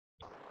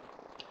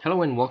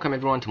Hello and welcome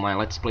everyone to my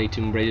Let's Play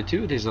Tomb Raider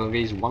 2. This is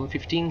always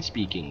 115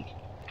 speaking.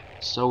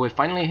 So we're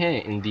finally here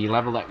in the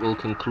level that will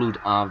conclude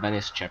our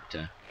Venice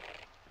chapter.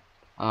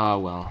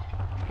 Well,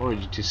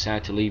 already too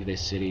sad to leave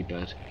this city,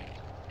 but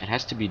it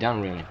has to be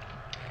done really.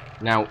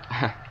 Now,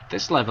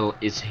 this level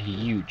is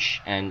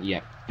huge and yeah,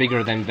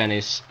 bigger than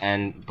Venice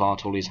and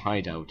Bartoli's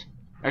hideout.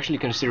 Actually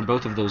consider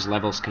both of those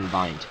levels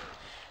combined.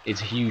 It's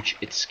huge,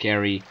 it's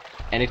scary,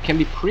 and it can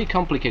be pretty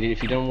complicated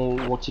if you don't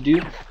know what to do.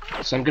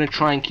 So I'm gonna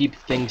try and keep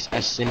things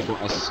as simple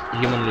as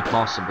humanly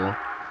possible.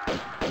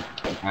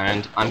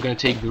 And I'm gonna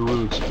take the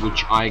route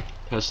which I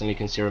personally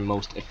consider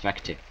most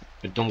effective.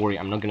 But don't worry,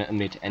 I'm not gonna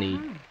omit any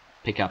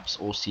pickups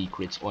or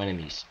secrets or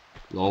enemies.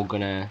 You're all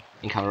gonna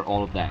encounter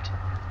all of that.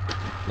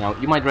 Now,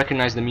 you might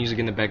recognize the music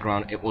in the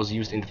background. It was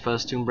used in the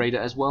first Tomb Raider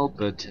as well,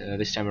 but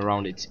this time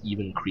around it's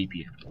even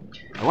creepier.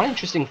 Now, one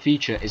interesting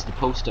feature is the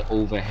poster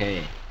over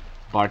here.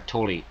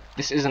 Bartoli.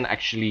 This isn't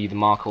actually the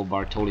Marco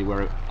Bartoli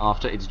we're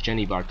after, it's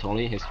Jenny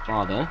Bartoli, his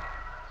father.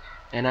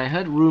 And I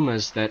heard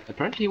rumors that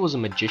apparently he was a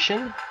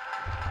magician.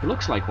 He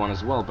looks like one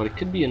as well, but it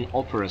could be an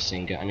opera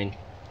singer. I mean,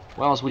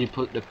 where else would you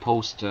put the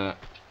poster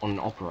on an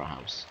opera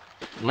house?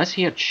 Unless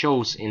he had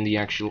shows in the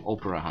actual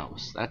opera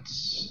house.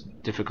 That's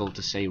difficult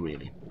to say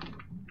really.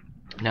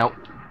 Now,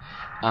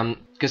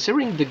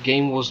 considering the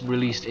game was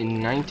released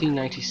in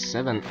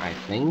 1997, I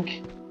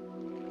think.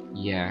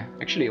 Yeah,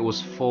 actually it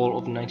was fall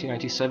of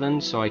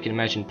 1997, so I can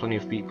imagine plenty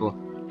of people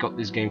got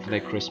this game for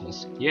their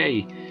Christmas.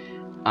 Yay!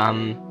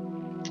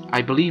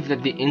 I believe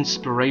that the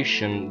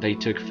inspiration they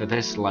took for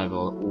this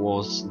level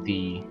was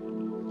the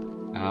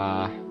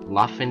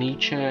La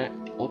Fenice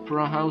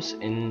opera house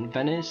in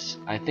Venice.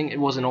 I think it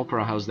was an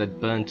opera house that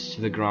burnt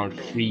to the ground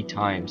 3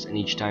 times, and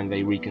each time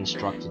they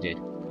reconstructed it.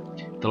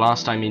 The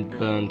last time it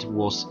burned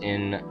was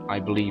in,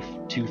 I believe,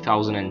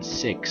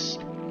 2006.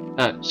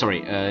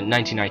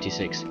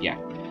 1996, yeah.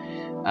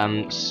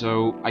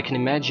 So I can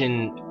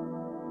imagine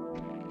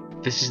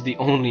this is the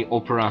only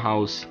opera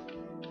house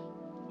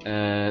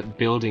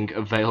building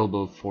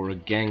available for a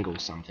gang or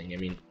something. I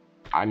mean,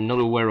 I'm not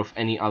aware of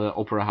any other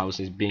opera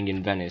houses being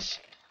in Venice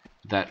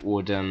that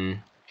would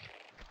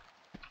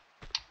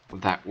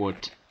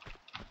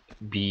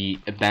be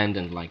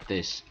abandoned like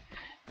this.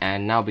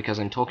 And now, because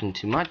I'm talking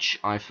too much,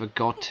 I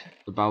forgot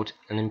about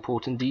an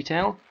important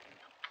detail.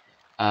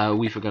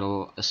 We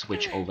forgot a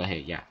switch over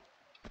here, yeah.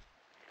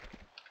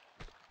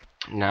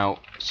 Now,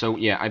 so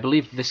yeah, I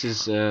believe this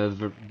is,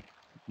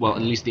 well,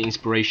 at least the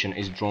inspiration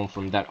is drawn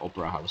from that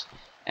opera house.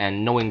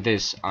 And knowing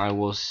this, I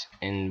was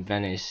in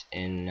Venice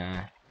in,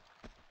 I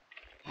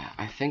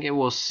think it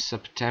was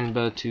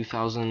September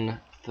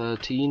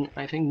 2013,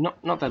 I think,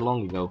 not that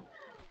long ago.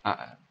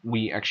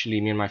 Me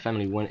and my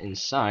family went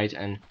inside,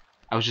 and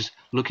I was just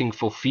looking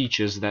for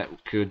features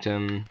that could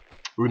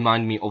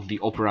remind me of the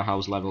opera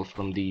house level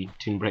from the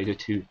Tomb Raider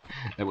 2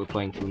 that we're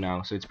playing through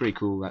now, so it's pretty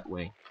cool that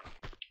way.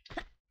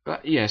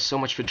 But yeah, so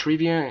much for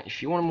trivia.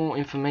 If you want more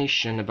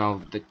information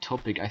about the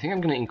topic, I think I'm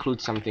gonna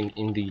include something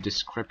in the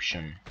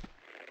description.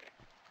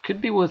 Could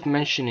be worth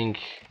mentioning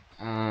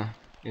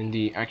in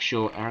the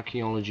actual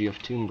archaeology of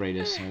Tomb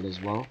Raider side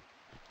as well,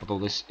 although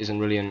this isn't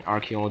really an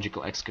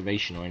archaeological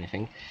excavation or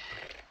anything.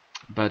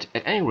 But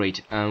at any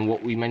rate,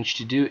 what we managed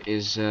to do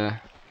is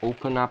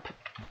open up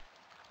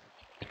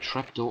a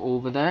trapdoor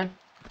over there.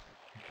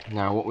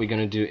 Now what we're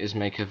gonna do is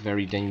make a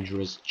very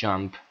dangerous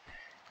jump.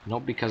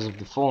 Not because of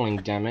the falling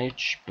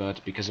damage,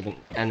 but because of an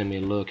enemy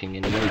lurking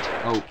in wait.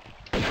 Oh!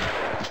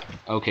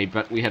 Okay,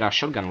 but we had our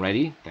shotgun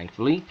ready,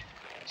 thankfully,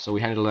 so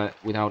we handled that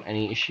without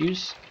any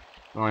issues.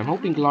 Now I'm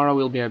hoping Lara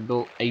will be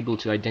able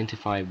to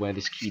identify where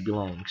this key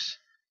belongs.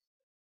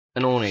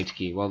 An ornate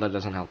key, well that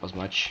doesn't help us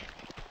much.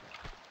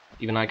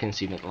 Even I can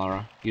see that,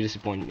 Lara. You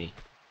disappoint me.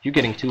 You're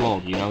getting too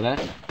old, you know that?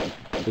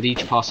 With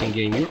each passing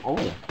game, you're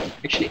older.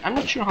 Actually, I'm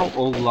not sure how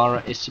old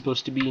Lara is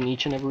supposed to be in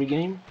each and every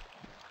game.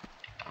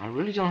 I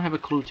really don't have a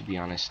clue, to be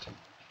honest.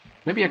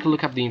 Maybe I could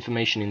look up the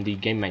information in the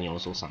game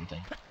manuals or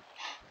something.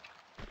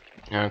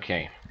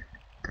 Okay.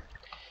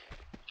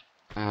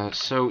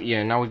 So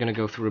yeah, now we're gonna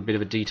go through a bit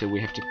of a detail.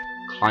 We have to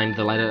climb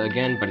the ladder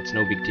again, but it's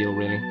no big deal,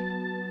 really.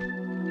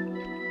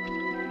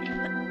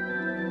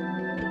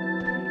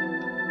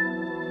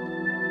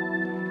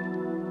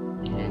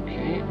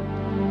 Okay.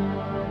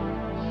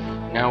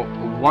 Now,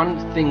 one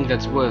thing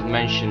that's worth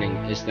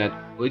mentioning is that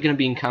we're going to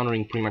be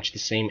encountering pretty much the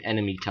same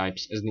enemy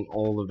types as in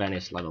all the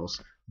Venice levels.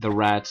 The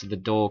rats, the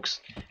dogs,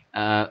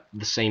 the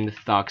same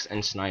thugs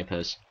and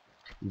snipers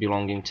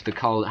belonging to the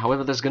cult.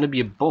 However, there's going to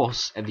be a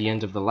boss at the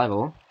end of the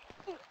level.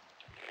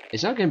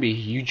 It's not going to be a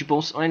huge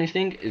boss or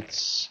anything, but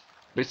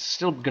it's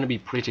still going to be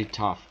pretty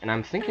tough. And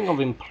I'm thinking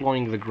of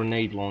employing the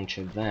grenade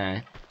launcher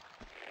there,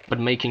 but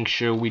making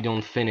sure we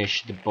don't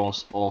finish the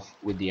boss off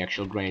with the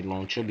actual grenade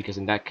launcher, because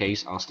in that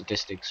case our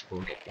statistics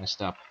will get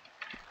messed up.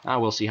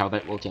 We'll see how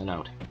that will turn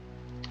out.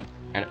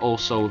 And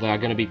also, there are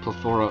going to be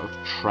plethora of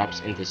traps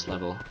in this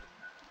level.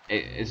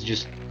 It's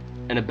just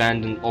an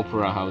abandoned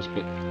opera house,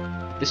 but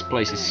this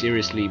place is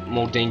seriously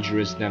more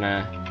dangerous than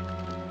a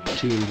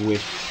tomb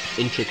with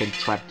intricate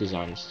trap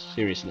designs.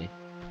 Seriously.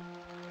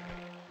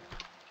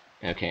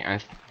 Okay, I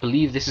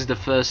believe this is the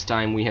first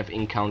time we have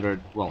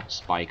encountered, well,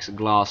 spikes,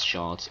 glass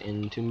shards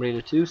in Tomb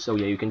Raider 2, so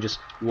yeah, you can just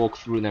walk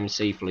through them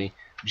safely,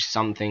 which is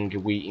something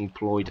we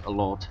employed a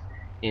lot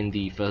in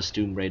the first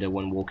Tomb Raider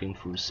when walking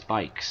through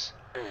spikes.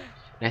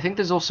 And I think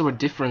there's also a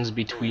difference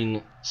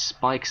between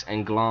spikes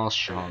and glass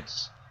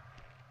shards,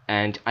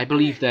 and I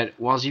believe that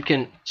whilst you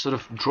can sort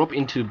of drop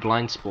into a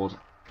blind spot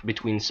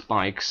between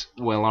spikes,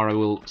 where Lara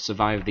will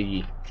survive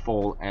the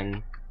fall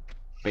and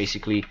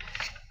basically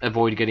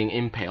avoid getting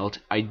impaled,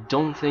 I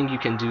don't think you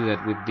can do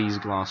that with these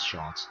glass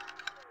shards.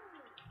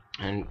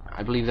 And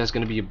I believe there's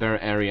going to be a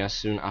bare area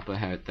soon up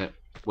ahead that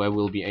where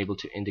we'll be able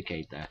to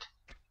indicate that.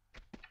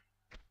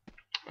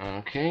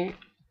 Okay,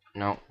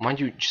 now mind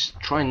you, just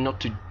try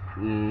not to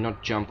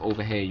jump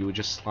over here. You would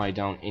just slide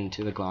down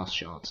into the glass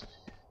shards,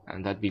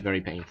 and that'd be very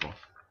painful.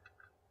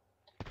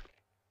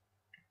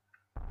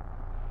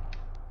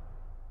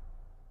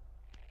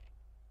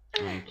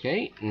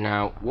 Okay,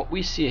 now what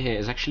we see here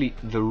is actually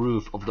the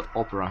roof of the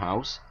opera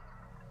house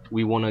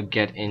we want to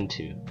get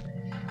into.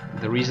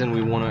 The reason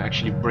we want to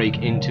actually break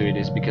into it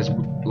is because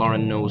Lara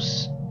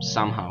knows,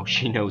 somehow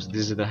she knows,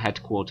 this is the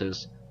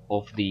headquarters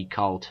of the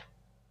cult,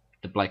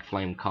 the Black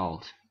Flame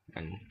cult,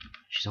 and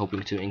she's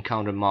hoping to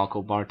encounter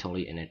Marco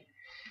Bartoli in it.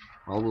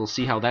 Well, we'll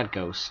see how that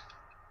goes.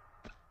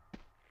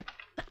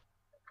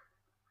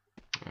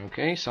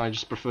 Okay, so I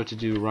just prefer to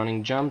do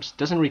running jumps.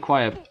 Doesn't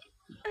require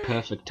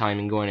perfect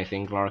timing or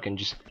anything. Lara can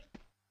just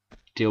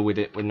deal with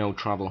it with no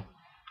trouble.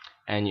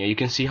 And yeah, you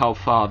can see how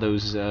far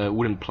those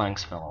wooden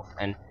planks fell off.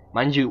 And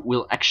mind you,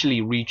 we'll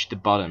actually reach the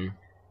bottom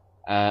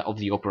of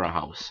the opera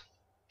house.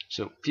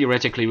 So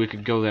theoretically we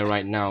could go there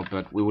right now,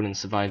 but we wouldn't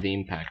survive the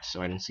impact,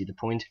 so I don't see the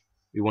point.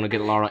 We want to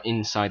get Lara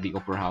inside the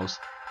opera house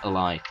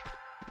alive.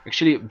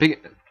 Actually,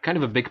 kind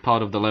of a big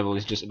part of the level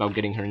is just about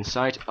getting her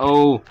inside.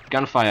 Oh,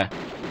 gunfire!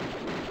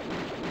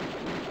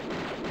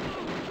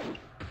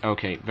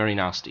 Okay, very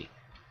nasty.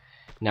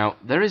 Now,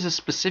 there is a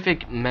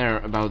specific matter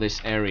about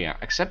this area,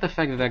 except the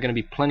fact that there are going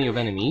to be plenty of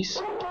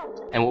enemies,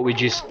 and what we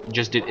just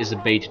did is a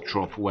bait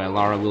drop, where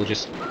Lara will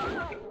just,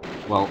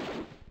 well,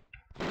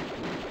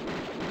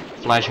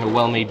 flash her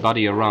well-made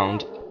body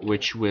around,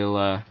 which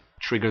will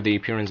trigger the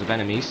appearance of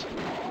enemies.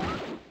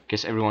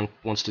 Guess everyone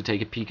wants to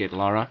take a peek at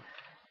Lara,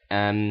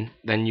 and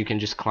then you can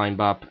just climb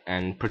up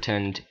and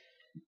pretend,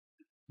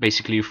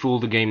 basically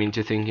fool the game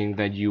into thinking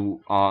that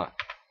you are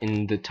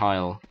in the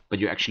tile, but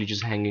you're actually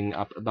just hanging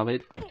up above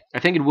it. I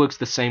think it works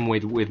the same way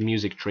with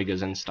music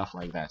triggers and stuff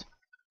like that.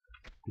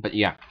 But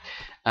yeah,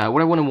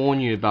 what I want to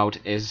warn you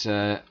about is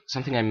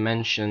something I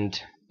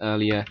mentioned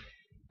earlier.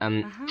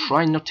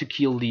 Try not to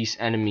kill these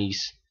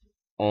enemies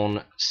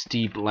on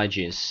steep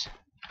ledges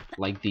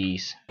like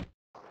these.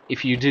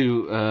 If you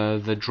do,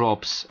 the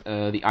drops,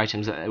 the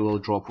items that it will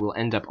drop will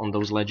end up on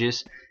those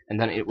ledges, and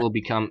then it will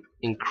become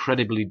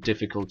incredibly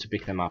difficult to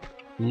pick them up.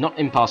 Not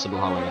impossible,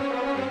 however.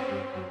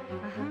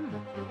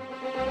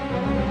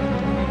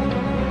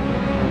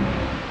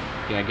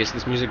 Yeah, I guess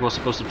this music was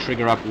supposed to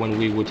trigger up when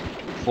we would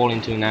fall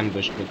into an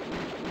ambush, but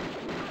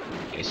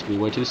I guess we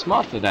were too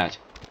smart for that.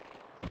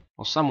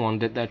 Or someone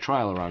did their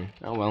trial run.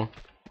 Oh well.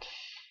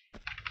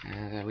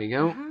 There we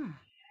go.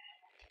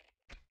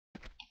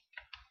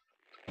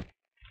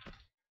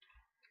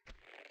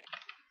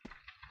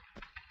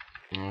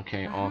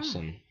 Okay,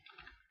 awesome.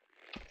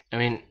 I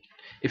mean,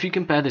 if you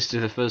compare this to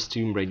the first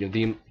Tomb Raider,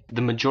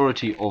 the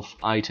majority of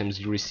items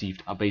you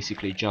received are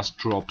basically just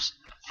drops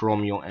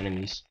from your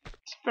enemies.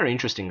 It's very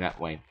interesting that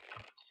way.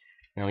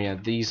 Now yeah,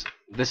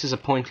 this is a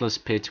pointless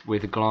pit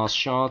with glass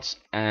shards,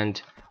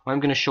 and what I'm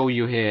going to show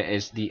you here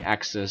is the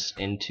access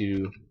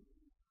into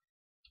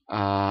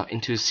a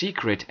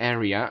secret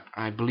area.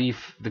 I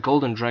believe the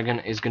Golden Dragon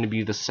is going to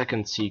be the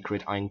second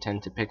secret I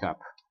intend to pick up,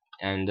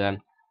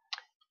 and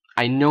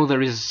I know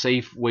there is a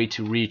safe way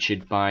to reach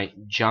it by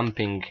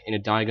jumping in a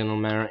diagonal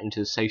manner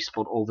into a safe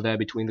spot over there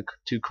between the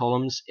two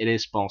columns. It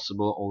is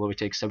possible, although it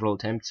takes several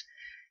attempts,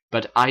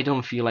 but I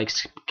don't feel like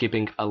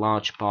skipping a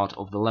large part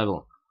of the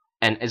level.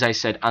 And as I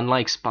said,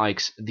 unlike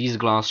spikes, these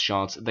glass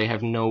shards, they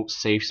have no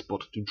safe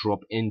spot to drop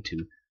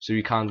into, so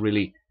you can't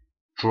really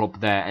drop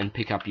there and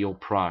pick up your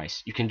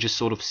prize. You can just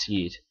sort of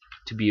see it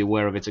to be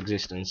aware of its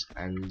existence,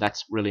 and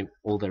that's really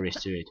all there is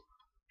to it.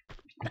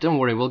 Don't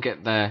worry, we'll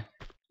get there.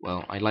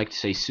 Well, I'd like to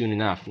say soon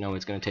enough. No,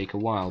 it's going to take a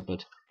while,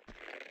 but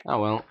oh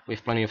well, we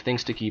have plenty of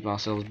things to keep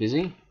ourselves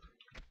busy.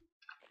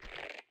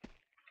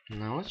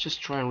 Now let's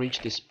just try and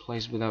reach this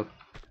place without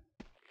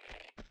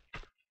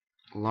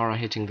Lara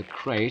hitting the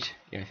crate.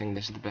 Yeah, I think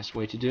this is the best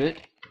way to do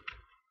it.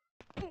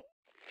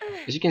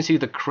 As you can see,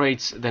 the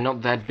crates, they're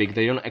not that big.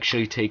 They don't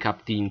actually take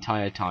up the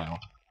entire tile,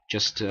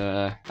 just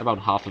about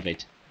half of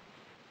it,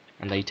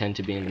 and they tend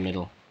to be in the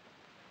middle.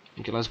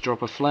 Okay, let's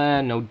drop a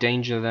flare. No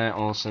danger there.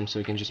 Awesome. So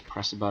we can just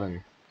press a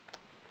button,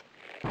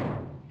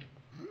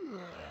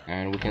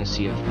 and we can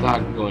see a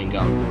thug going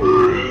up.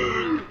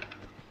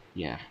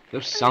 Yeah,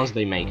 those sounds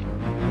they make,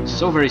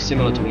 so very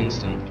similar to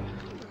Winston.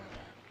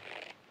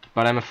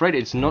 But I'm afraid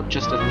it's not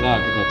just a thug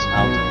that's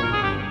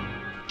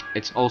out,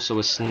 it's also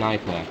a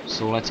sniper.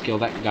 So let's kill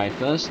that guy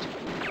first.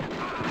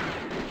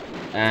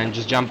 And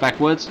just jump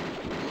backwards.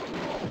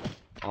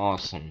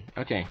 Awesome.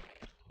 Okay.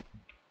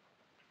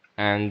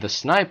 And the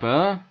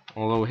sniper,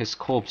 although his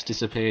corpse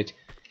disappeared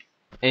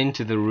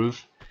into the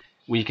roof,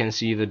 we can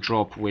see the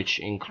drop, which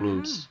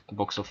includes a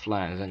box of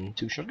flares and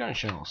 2 shotgun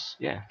shells.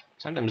 Yeah,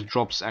 sometimes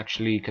drops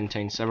actually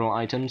contain several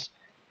items,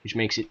 which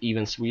makes it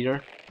even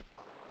sweeter.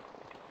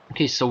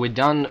 Okay, so we're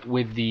done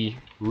with the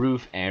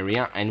roof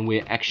area, and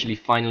we're actually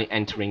finally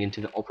entering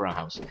into the opera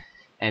house.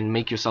 And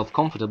make yourself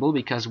comfortable,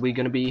 because we're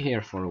gonna be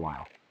here for a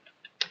while.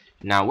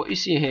 Now, what you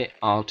see here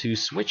are 2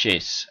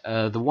 switches.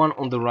 The one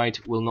on the right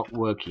will not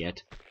work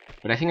yet,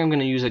 but I think I'm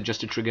gonna use it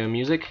just to trigger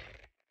music.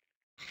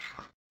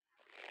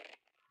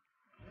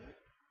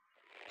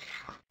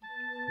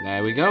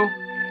 There we go.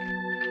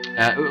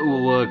 It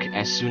will work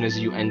as soon as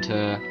you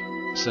enter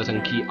a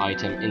certain key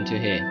item into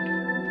here.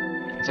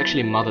 It's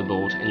actually a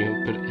motherboard, and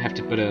you have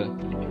to put a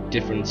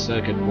different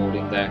circuit board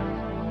in there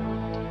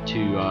to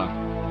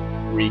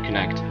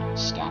reconnect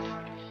stuff.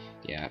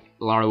 Yeah,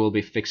 Lara will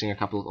be fixing a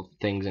couple of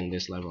things in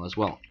this level as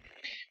well.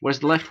 Whereas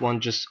the left one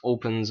just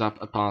opens up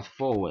a path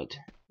forward.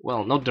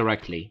 Well, not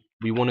directly.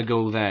 We want to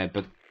go there,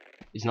 but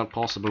it's not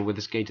possible with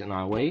this gate in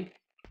our way.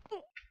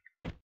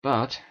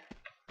 But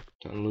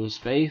don't lose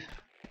faith.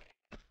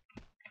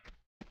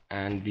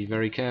 And be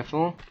very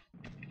careful,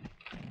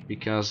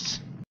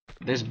 because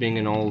this being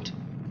an old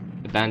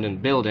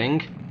abandoned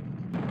building,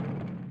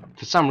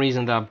 for some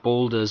reason there are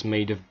boulders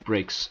made of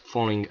bricks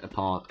falling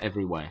apart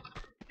everywhere,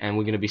 and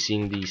we're going to be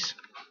seeing these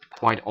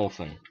quite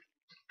often.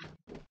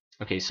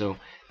 Okay, so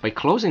by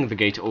closing the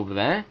gate over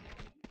there,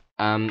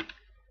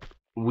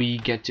 we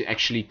get to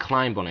actually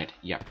climb on it.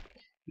 Yeah,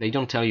 they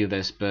don't tell you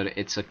this, but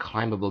it's a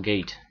climbable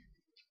gate,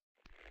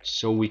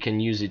 so we can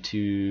use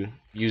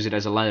it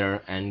as a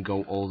ladder and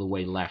go all the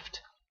way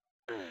left.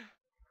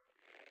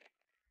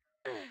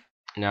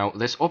 Now,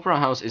 this opera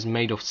house is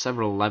made of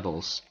several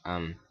levels.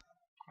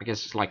 I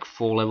guess it's like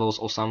 4 levels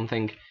or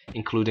something,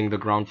 including the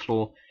ground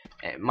floor.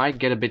 It might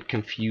get a bit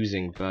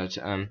confusing, but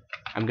I'm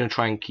gonna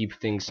try and keep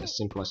things as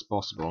simple as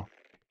possible.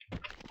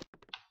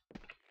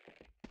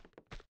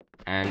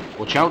 And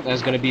watch out,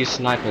 there's gonna be a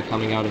sniper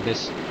coming out of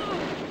this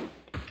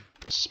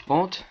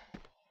spot.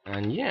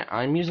 And yeah,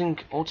 I'm using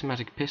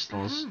automatic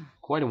pistols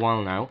quite a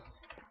while now,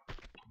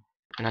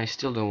 and I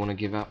still don't want to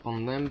give up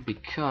on them,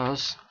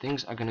 because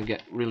things are gonna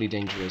get really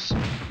dangerous.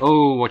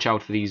 Oh, watch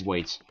out for these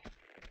weights.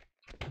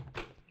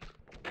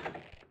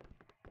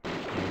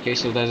 Okay,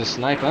 so there's a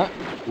sniper,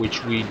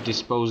 which we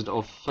disposed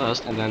of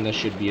first, and then there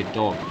should be a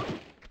dog.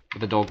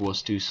 But the dog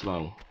was too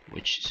slow,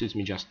 which suits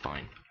me just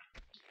fine.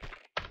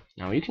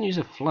 Now you can use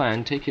a flare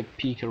and take a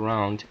peek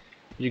around.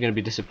 You're gonna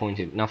be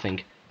disappointed.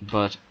 Nothing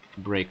but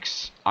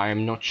bricks. I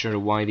am not sure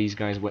why these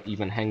guys were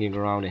even hanging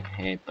around in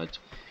here, but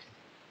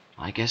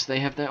I guess they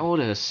have their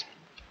orders.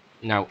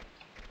 Now,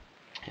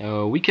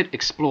 we could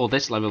explore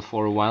this level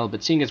for a while,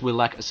 but seeing as we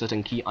lack a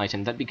certain key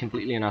item, that'd be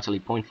completely and utterly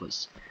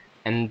pointless.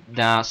 And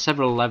there are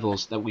several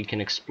levels that we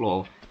can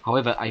explore.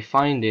 However, I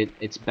find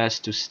it's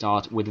best to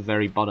start with the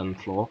very bottom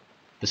floor,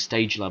 the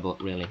stage level,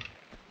 really,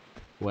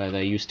 where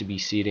there used to be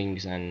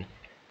seatings and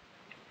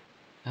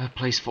a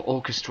place for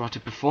orchestra to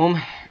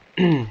perform.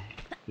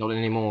 Not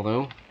anymore,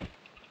 though.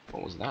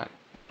 What was that?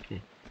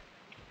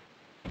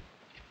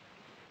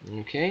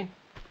 Okay.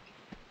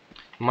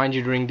 Mind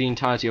you, during the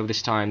entirety of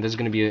this time, there's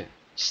going to be a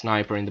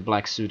sniper in the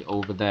black suit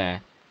over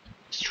there.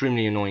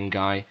 Extremely annoying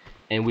guy.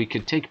 And we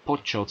could take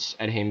pot shots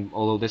at him,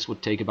 although this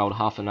would take about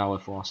half an hour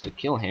for us to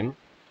kill him.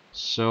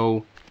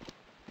 So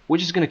we're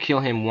just going to kill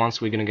him once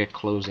we're going to get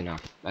close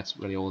enough. That's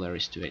really all there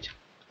is to it.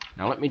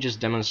 Now let me just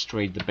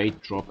demonstrate the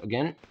bait drop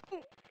again.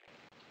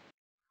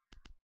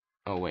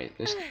 Oh wait,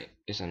 this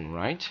isn't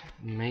right.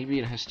 Maybe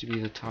it has to be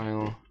the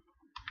tile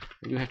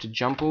you have to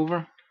jump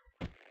over.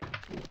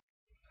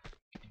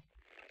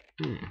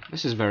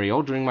 This is very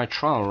odd. During my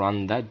trial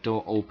run, that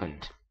door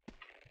opened.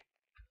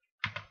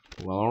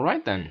 Well,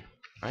 alright then.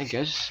 I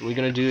guess we're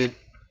gonna do it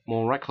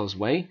more reckless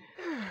way.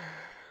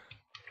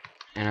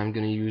 And I'm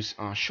gonna use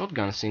our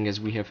shotgun, seeing as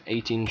we have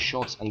 18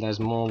 shots and there's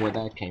more where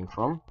that came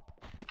from.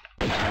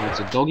 So it's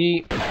a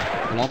doggy,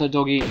 another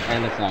doggy,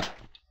 and a thug.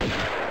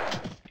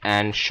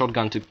 And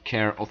shotgun took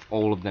care of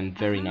all of them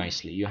very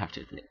nicely, you have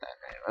to admit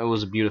that. It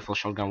was a beautiful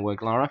shotgun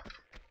work, Lara.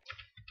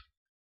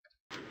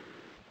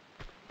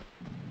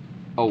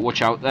 Oh,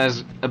 watch out,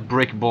 there's a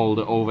brick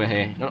boulder over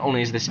here. Not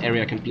only is this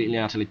area completely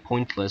and utterly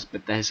pointless,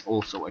 but there's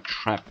also a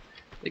trap.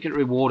 They could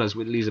reward us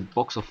with at least a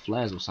box of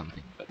flares or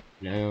something, but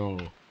no.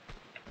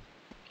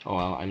 Oh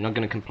well, I'm not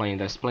gonna complain,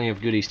 there's plenty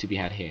of goodies to be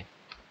had here.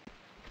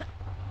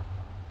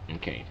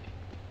 Okay.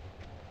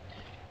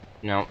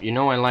 Now, you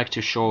know I like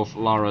to show off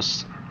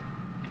Lara's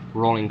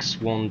rolling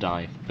swan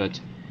dive, but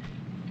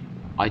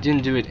I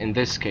didn't do it in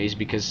this case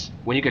because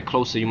when you get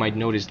closer you might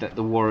notice that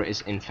the water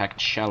is in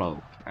fact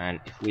shallow, and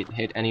if we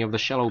hit any of the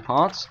shallow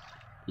parts,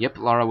 yep,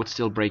 Lara would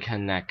still break her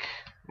neck,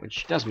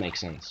 which does make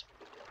sense,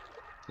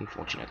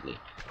 unfortunately.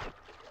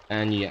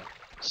 And yeah,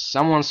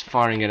 someone's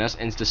firing at us,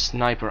 and it's the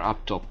sniper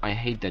up top. I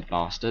hate that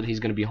bastard, he's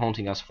gonna be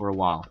haunting us for a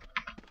while.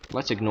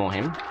 Let's ignore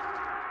him.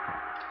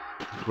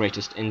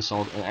 Greatest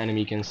insult an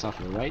enemy can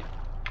suffer, right?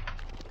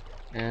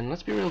 And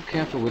let's be real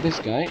careful with this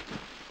guy.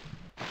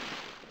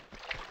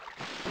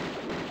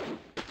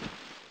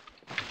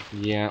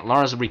 Yeah,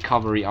 Lara's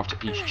recovery after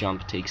each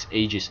jump takes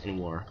ages in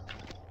war.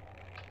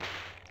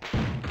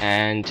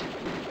 And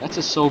that's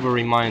a sober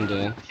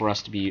reminder for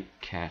us to be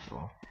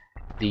careful.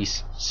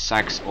 These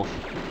sacks of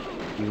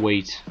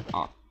weight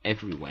are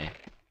everywhere.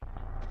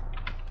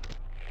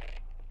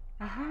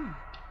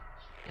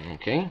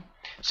 Okay,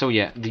 so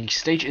yeah, the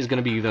stage is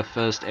gonna be the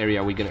first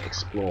area we're gonna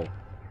explore.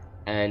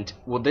 And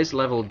what this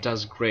level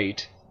does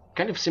great,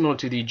 kind of similar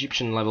to the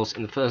Egyptian levels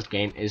in the first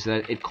game, is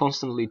that it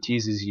constantly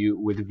teases you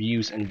with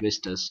views and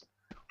vistas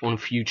on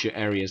future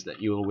areas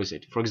that you will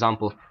visit. For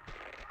example,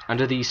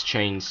 under these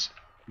chains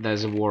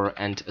there's a war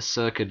and a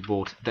circuit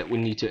board that we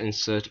need to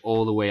insert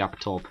all the way up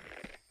top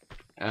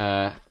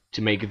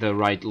to make the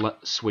right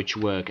switch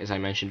work, as I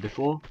mentioned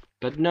before.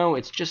 But no,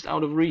 it's just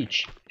out of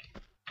reach.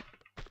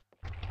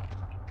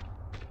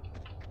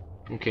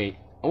 Okay,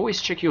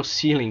 always check your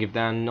ceiling if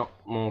there are not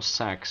more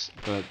sacks,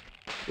 but...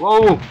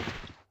 Whoa!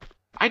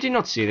 I did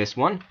not see this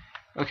one.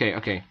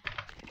 Okay.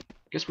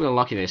 Guess we're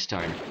lucky this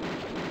time.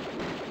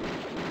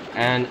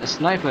 And a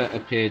sniper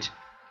appeared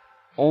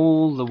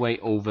all the way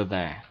over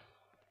there.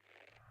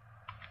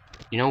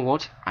 You know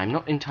what? I'm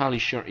not entirely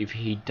sure if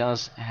he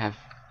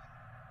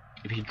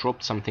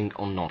dropped something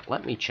or not.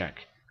 Let me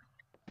check.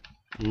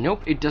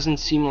 Nope, it doesn't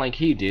seem like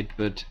he did,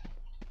 but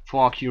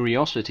for our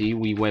curiosity,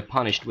 we were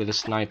punished with a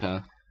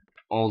sniper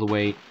all the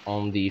way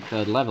on the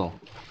 3rd level.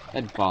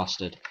 That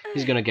bastard.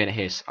 He's gonna get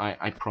his.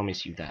 I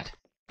promise you that.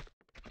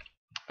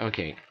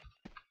 Okay.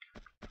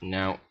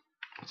 Now,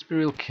 let's be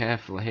real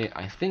careful here.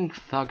 I think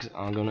thugs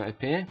are gonna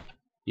appear.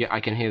 Yeah, I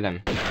can hear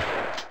them.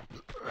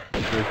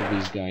 Both of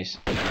these guys.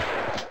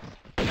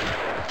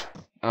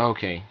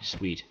 Okay,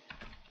 sweet.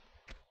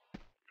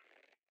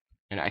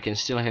 And I can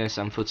still hear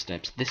some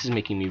footsteps. This is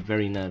making me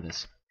very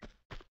nervous.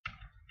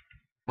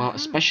 Well,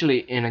 especially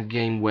in a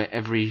game where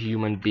every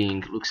human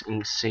being looks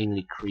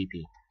insanely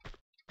creepy.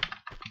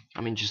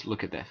 I mean, just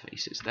look at their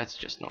faces. That's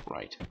just not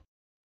right.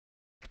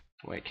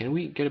 Wait, can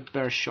we get a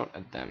better shot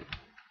at them?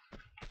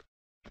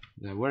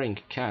 They're wearing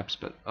caps,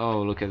 but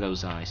oh, look at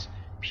those eyes.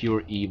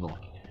 Pure evil.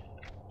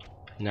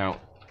 Now,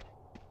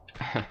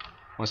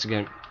 once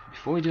again,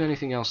 before we do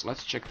anything else,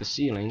 let's check the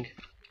ceiling.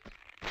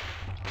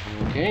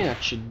 Okay,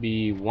 that should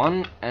be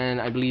one, and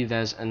I believe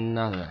there's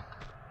another,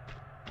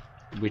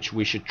 which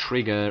we should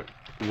trigger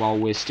while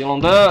we're still on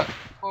the...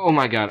 Oh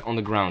my god, on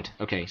the ground.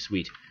 Okay,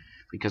 sweet.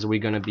 Because we're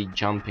gonna be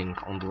jumping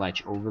on the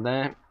ledge over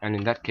there, and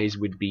in that case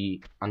we'd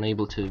be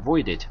unable to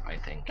avoid it, I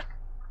think.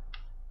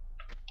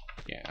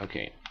 Yeah,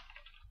 okay.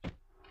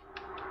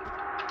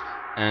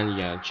 And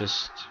yeah,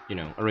 just, you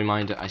know, a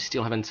reminder, I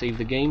still haven't saved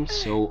the game,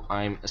 so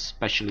I'm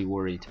especially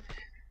worried.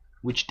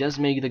 Which does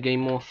make the game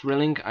more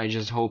thrilling, I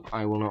just hope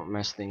I will not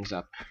mess things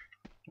up.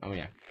 Oh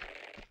yeah.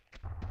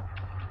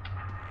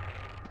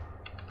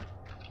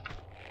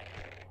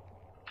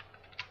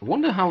 I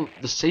wonder how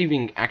the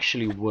saving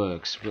actually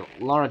works. Will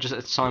Lara just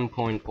at some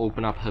point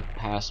open up her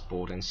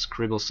passport and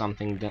scribble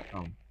something down?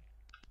 Oh.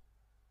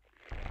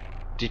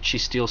 Did she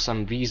steal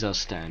some visa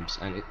stamps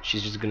and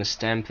she's just gonna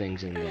stamp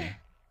things in there?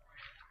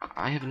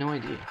 I have no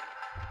idea.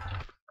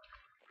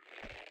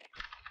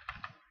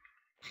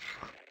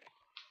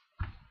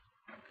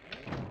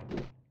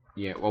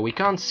 Yeah, well, we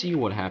can't see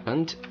what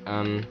happened.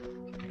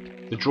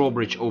 The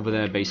drawbridge over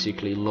there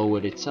basically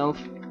lowered itself,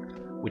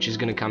 which is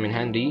gonna come in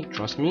handy,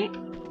 trust me.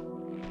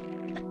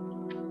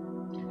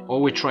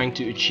 All we're trying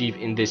to achieve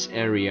in this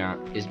area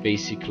is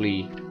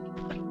basically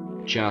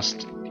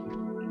just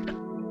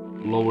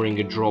lowering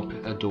a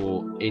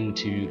door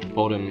into the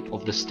bottom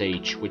of the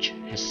stage, which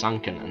has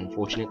sunken,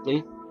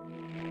 unfortunately.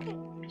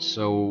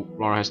 So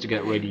Lara has to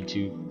get ready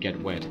to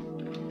get wet.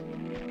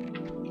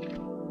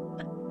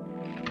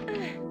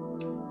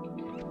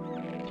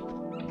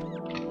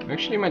 I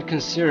actually might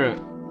consider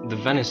the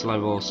Venice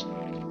levels,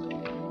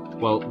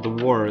 well,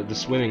 the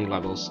swimming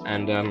levels,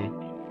 and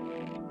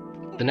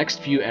the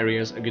next few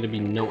areas are going to be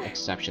no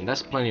exception.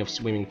 There's plenty of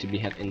swimming to be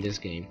had in this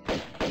game.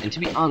 And to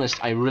be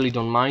honest, I really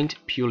don't mind,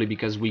 purely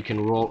because we can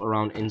roll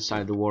around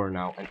inside the water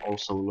now and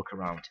also look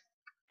around.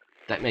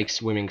 That makes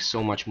swimming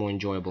so much more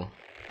enjoyable.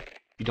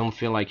 You don't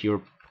feel like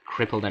you're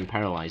crippled and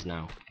paralyzed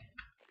now.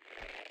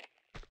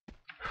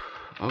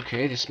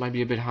 Okay, this might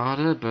be a bit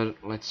harder, but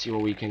let's see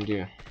what we can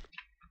do.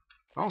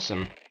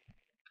 Awesome.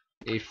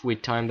 If we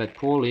timed that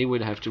poorly,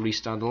 we'd have to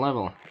restart the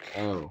level.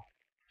 Oh.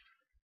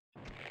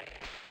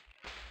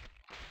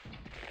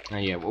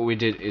 And yeah, what we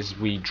did is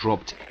we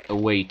dropped a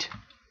weight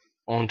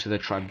onto the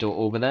trapdoor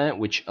over there,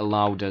 which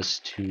allowed us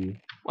to...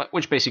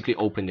 which basically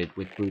opened it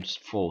with brute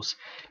force.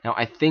 Now,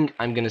 I think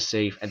I'm gonna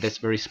save at this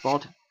very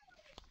spot.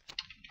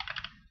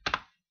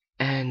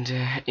 And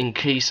in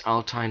case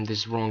I'll time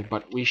this wrong,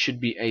 but we should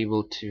be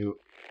able to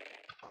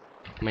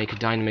make a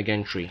dynamic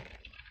entry.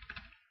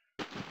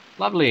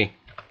 Lovely!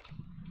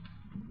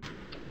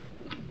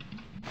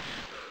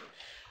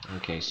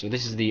 Okay, so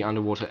this is the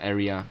underwater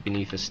area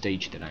beneath the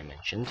stage that I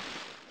mentioned.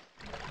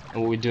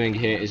 And what we're doing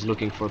here is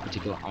looking for a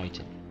particular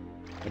item.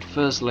 But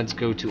first, let's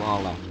go to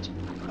our left.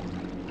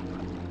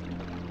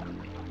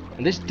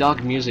 And this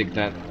dark music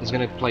that is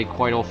gonna play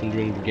quite often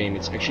during the game,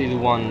 it's actually the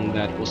one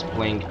that was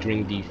playing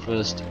during the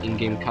first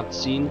in-game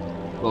cutscene,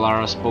 where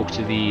Lara spoke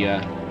to the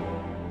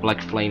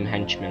Black Flame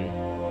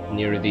henchman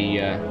near the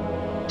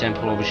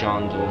Temple of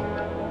Jandor.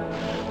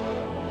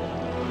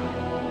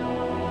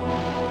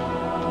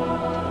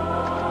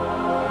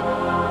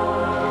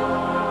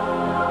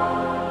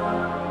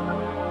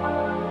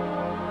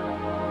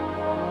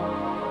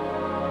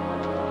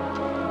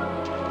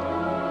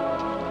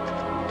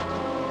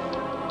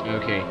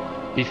 Okay,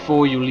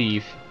 before you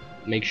leave,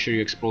 make sure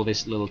you explore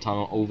this little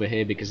tunnel over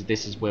here, because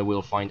this is where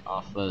we'll find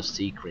our first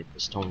secret, the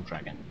Stone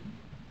Dragon.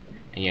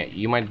 And yeah,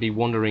 you might be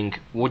wondering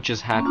what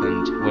just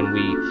happened when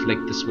we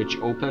flicked the switch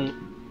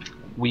open.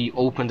 We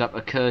opened up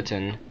a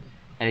curtain,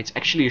 and it's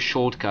actually a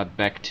shortcut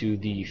back to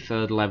the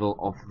third level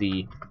of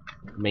the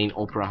main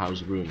Opera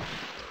House room,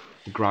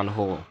 the Grand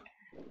Hall.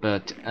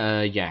 But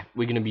yeah,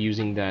 we're gonna be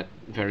using that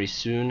very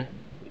soon.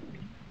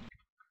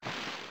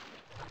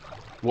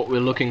 What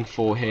we're looking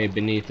for here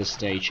beneath the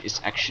stage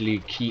is actually a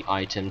key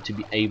item to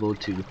be able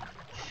to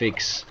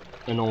fix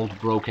an old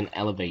broken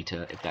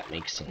elevator, if that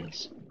makes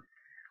sense.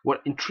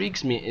 What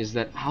intrigues me is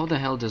that how the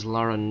hell does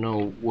Lara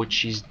know what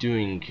she's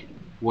doing,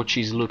 what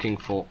she's looking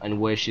for, and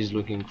where she's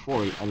looking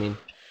for it? I mean,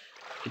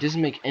 it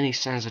doesn't make any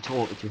sense at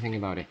all if you think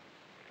about it.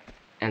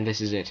 And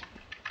this is it.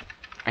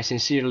 I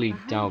sincerely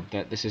doubt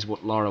that this is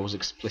what Lara was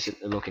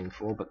explicitly looking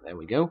for, but there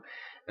we go.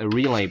 A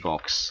relay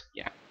box,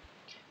 yeah.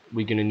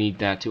 We're gonna need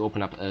that to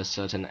open up a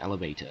certain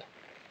elevator.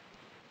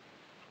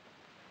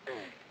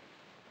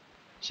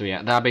 So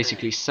yeah, there are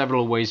basically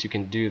several ways you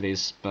can do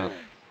this, but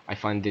I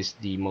find this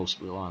the most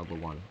reliable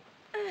one.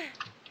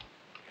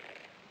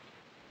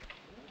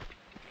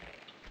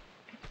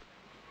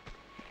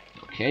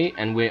 Okay,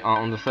 and we are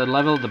on the third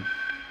level. The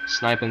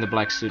sniper in the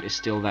black suit is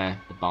still there,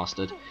 the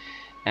bastard.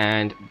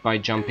 And by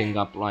jumping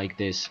up like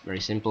this, very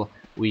simple,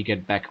 we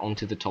get back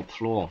onto the top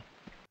floor.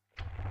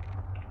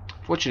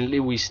 Fortunately,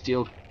 we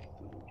still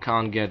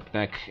can't get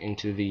back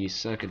into the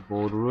circuit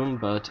board room,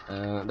 but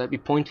that'd be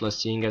pointless,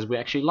 seeing as we're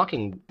actually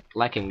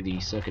lacking the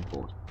circuit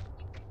board.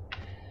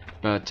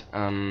 But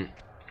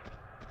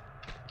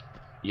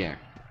yeah,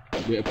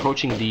 we're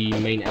approaching the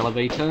main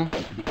elevator,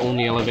 the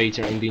only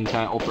elevator in the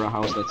entire Opera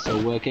House that's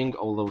still working,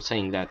 although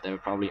saying that there are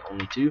probably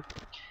only two.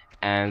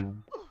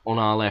 And on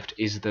our left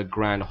is the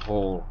Grand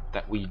Hall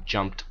that we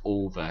jumped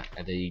over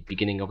at the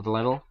beginning of the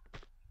level.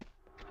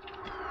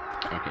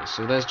 Okay,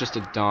 so there's just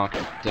a dark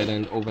dead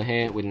end over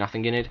here with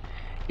nothing in it.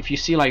 If you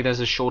see like there's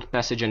a short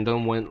passage and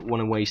don't want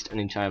to waste an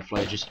entire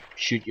flare, just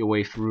shoot your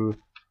way through,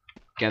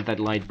 get that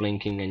light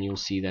blinking, and you'll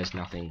see there's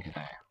nothing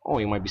there.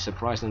 Or you might be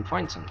surprised and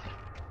find something.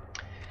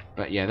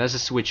 But yeah, there's a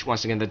switch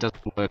once again that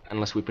doesn't work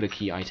unless we put a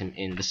key item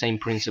in. The same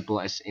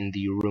principle as in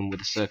the room with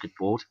the circuit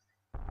board.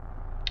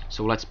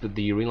 So let's put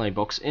the relay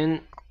box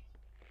in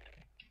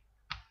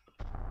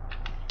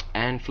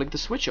and flick the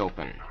switch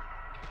open.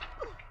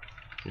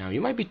 Now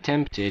you might be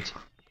tempted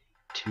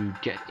to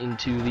get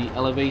into the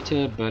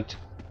elevator, but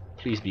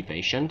please be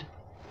patient.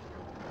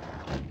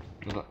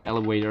 Let the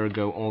elevator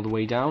go all the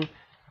way down,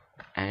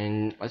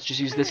 and let's just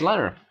use this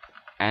ladder.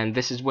 And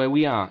this is where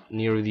we are,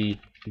 near the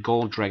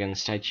gold dragon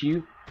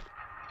statue,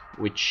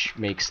 which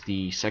makes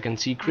the second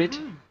secret.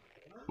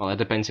 Well, it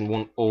depends in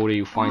what order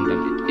you find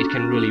them. It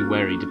can really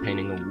vary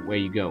depending on where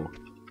you go.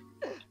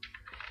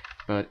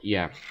 But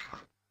yeah.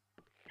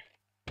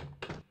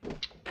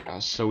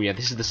 So yeah,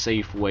 this is the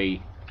safe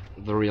way,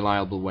 the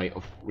reliable way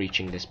of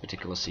reaching this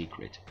particular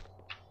secret.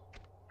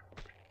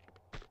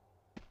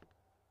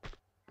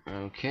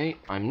 Okay,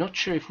 I'm not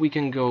sure if we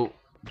can go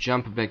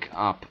jump back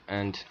up,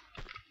 and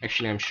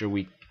actually I'm sure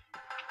we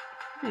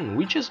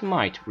just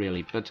might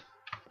really, but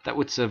that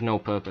would serve no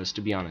purpose,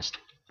 to be honest.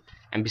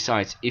 And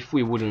besides, if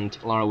we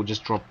wouldn't, Lara would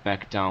just drop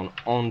back down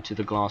onto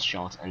the glass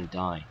shard and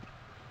die.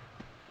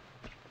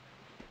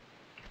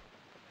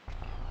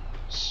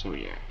 So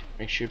yeah,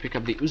 make sure you pick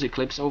up the Uzi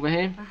clips over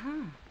here.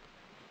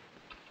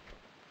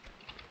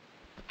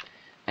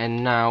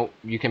 And now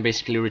you can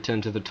basically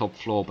return to the top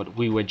floor, but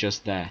we were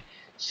just there.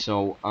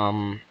 So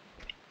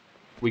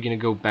we're gonna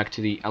go back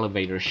to the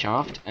elevator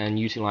shaft and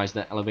utilize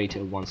that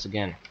elevator once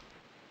again.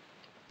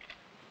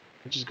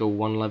 Let's just go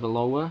one level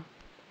lower.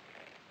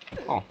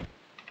 Oh,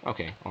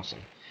 okay, awesome.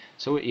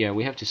 So yeah,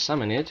 we have to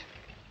summon it,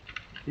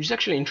 which is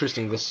actually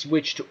interesting. The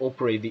switch to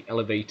operate the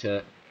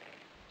elevator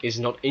is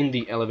not in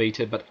the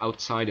elevator but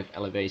outside of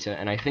elevator,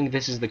 and I think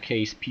this is the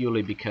case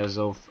purely because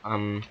of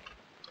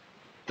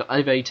the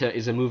elevator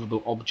is a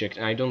movable object,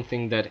 and I don't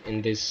think that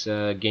in this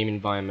game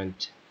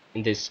environment,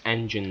 in this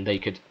engine, they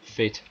could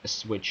fit a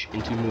switch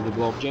into a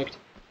movable object.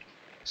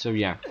 So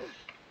yeah,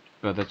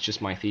 but that's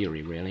just my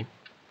theory really.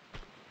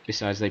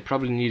 Besides, they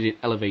probably needed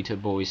elevator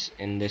boys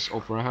in this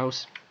opera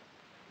house.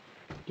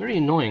 Very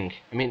annoying.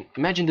 I mean,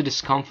 imagine the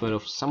discomfort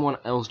of someone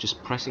else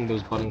just pressing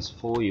those buttons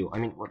for you. I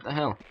mean, what the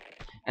hell?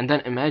 And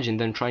then imagine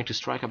them trying to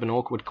strike up an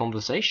awkward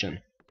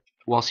conversation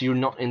whilst you're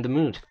not in the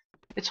mood.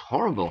 It's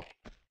horrible.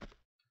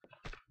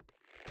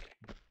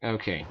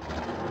 Okay.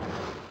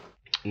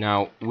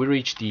 Now, we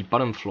reached the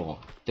bottom floor.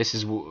 This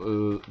is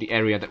the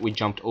area that we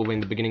jumped over in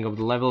the beginning of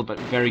the level, but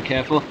very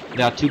careful.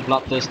 There are two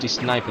bloodthirsty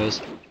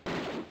snipers.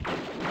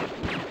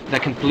 They're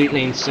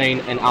completely insane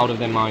and out of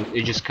their mind.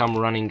 They just come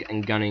running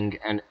and gunning,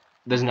 and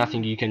there's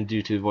nothing you can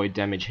do to avoid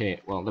damage here.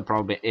 Well, there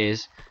probably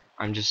is.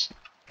 I'm just,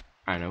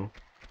 I don't know,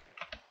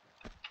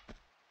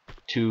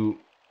 too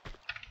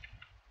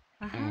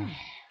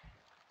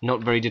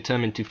not very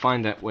determined to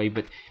find that way,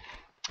 but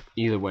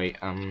either way,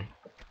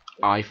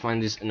 I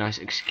find this a nice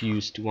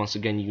excuse to once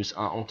again use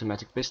our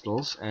automatic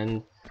pistols,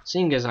 and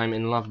seeing as I'm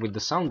in love with the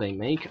sound they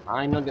make,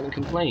 I'm not gonna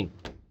complain.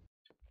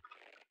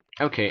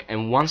 Okay,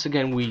 and once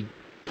again we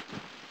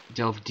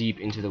delve deep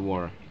into the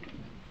war.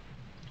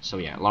 So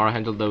yeah, Lara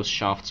handled those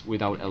shafts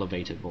without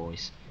elevated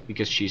voice,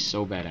 because she's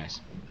so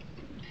badass.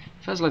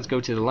 First, let's go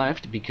to the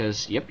left,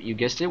 because, yep, you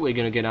guessed it, we're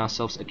gonna get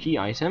ourselves a key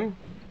item.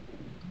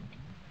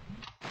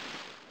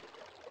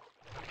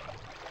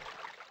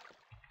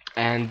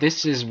 And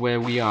this is where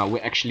we are.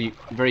 We're actually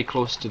very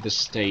close to the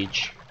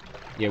stage.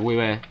 Yeah, we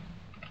were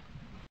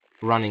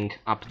running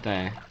up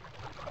there,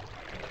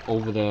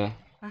 over the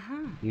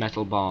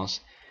metal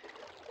bars.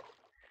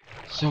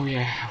 So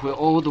yeah, we're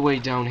all the way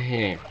down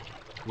here,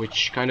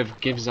 which kind of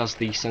gives us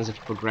the sense of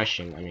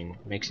progression. I mean,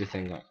 makes you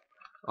think like,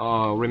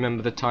 oh,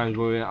 remember the times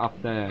we were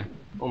up there.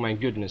 Oh my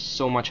goodness,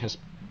 so much has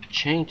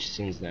changed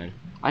since then.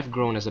 I've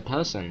grown as a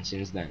person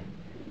since then.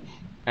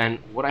 And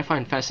what I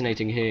find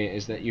fascinating here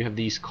is that you have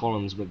these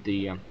columns with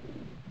the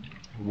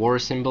war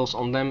symbols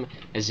on them,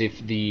 as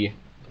if the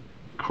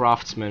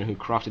craftsman who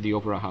crafted the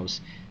opera house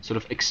sort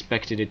of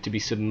expected it to be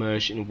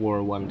submerged in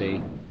war one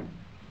day.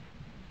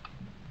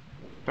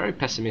 Very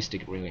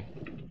pessimistic, really.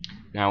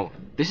 Now,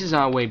 this is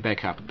our way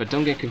back up, but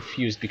don't get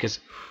confused, because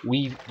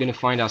we're gonna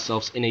find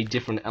ourselves in a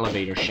different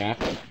elevator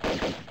shaft.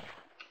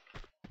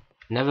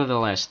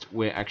 Nevertheless,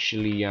 we're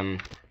actually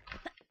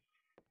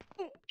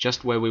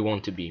just where we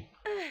want to be.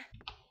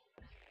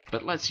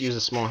 But let's use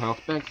a small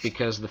health pack,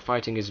 because the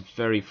fighting is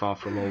very far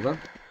from over.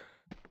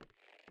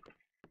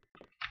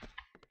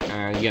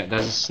 And yeah,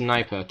 there's a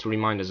sniper to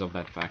remind us of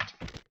that fact.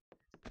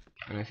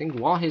 And I think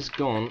while he's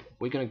gone,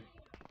 we're gonna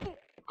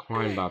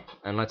climb up,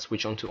 and let's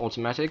switch on to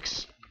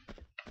automatics.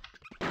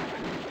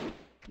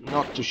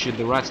 Not to shoot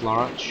the rats,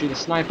 Lara. Shoot the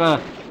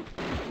sniper!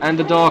 And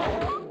the dog!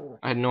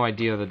 I had no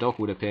idea the dog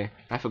would appear.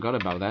 I forgot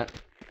about that.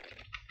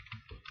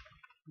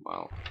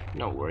 Well,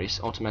 no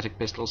worries. Automatic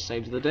pistol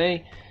saved the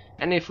day.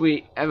 And if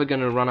we ever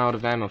gonna run out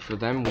of ammo for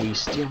them, we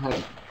still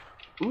have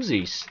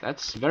Uzis.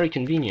 That's very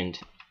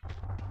convenient.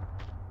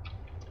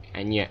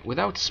 And yeah,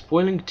 without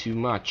spoiling too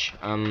much,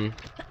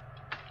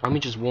 let me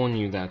just warn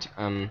you that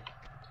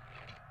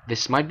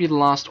this might be the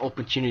last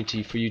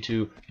opportunity for you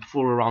to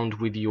fool around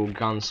with your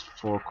guns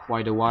for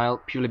quite a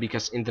while, purely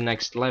because in the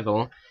next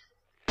level,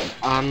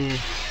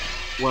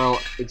 well,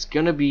 it's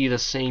gonna be the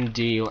same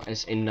deal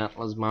as in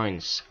Nutless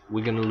Mines.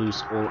 We're gonna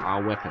lose all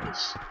our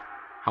weapons.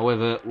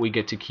 However, we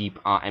get to keep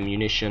our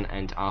ammunition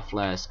and our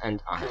flares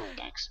and our health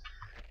packs.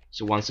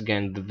 So once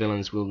again, the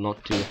villains will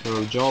not do a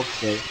thorough job,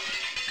 but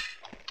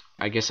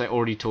I guess I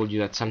already told you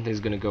that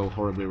something's gonna go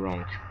horribly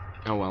wrong.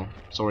 Oh well,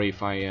 sorry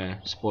if I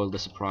spoiled the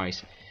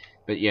surprise.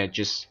 But yeah,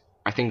 just,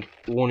 I think,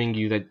 warning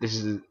you that this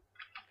is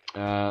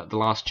the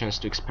last chance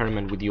to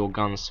experiment with your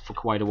guns for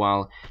quite a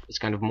while is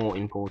kind of more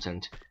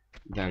important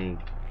than,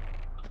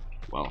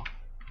 well,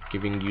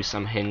 giving you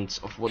some hints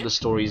of what the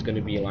story is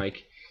gonna be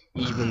like,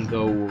 even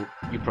though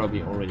you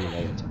probably already know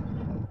it.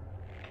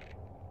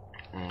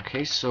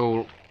 Okay,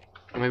 so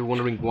you may be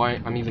wondering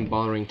why I'm even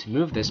bothering to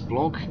move this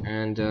block,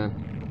 and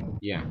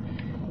yeah,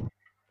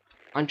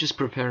 I'm just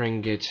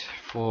preparing it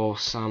for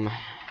some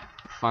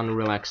fun,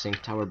 relaxing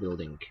tower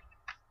building,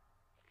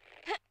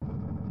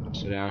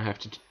 so that I don't have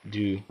to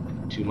do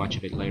too much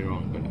of it later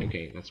on. But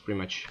okay, that's pretty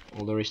much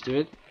all there is to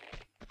it.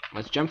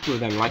 Let's jump through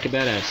them like a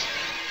badass.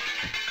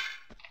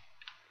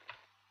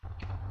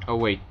 Oh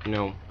wait,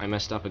 no, I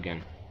messed up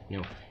again.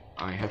 No,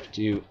 I have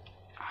to...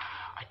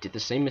 I did the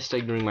same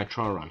mistake during my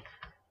trial run.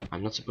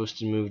 I'm not supposed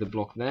to move the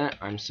block there,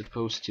 I'm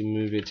supposed to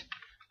move it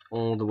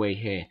all the way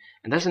here.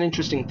 And that's an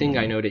interesting thing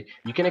I noted.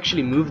 You can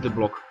actually move the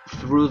block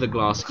through the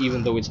glass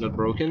even though it's not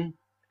broken.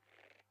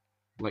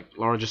 Like,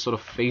 Lara just sort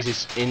of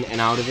phases in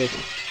and out of it.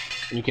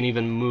 And you can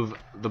even move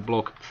the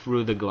block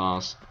through the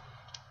glass,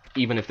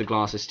 even if the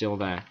glass is still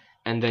there.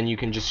 And then you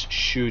can just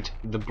shoot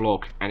the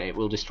block and it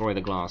will destroy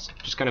the glass.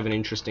 Just kind of an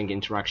interesting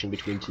interaction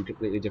between two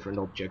completely different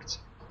objects.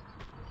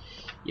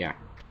 Yeah.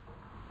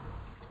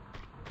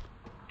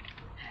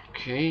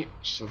 Okay,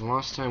 so the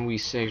last time we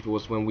saved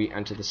was when we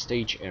entered the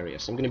stage area.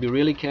 So I'm going to be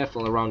really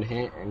careful around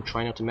here and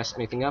try not to mess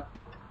anything up.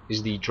 This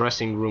is the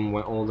dressing room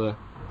where all the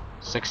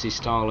sexy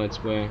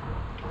starlets were,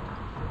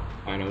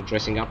 I don't know,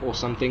 dressing up or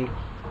something.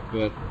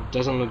 But it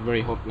doesn't look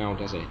very hot now,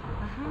 does it?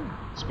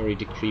 It's very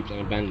decrepit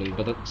and abandoned.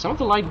 But some of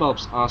the light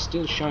bulbs are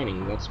still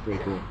shining. That's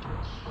pretty cool.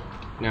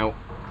 Now,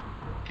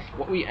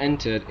 what we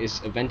entered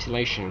is a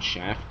ventilation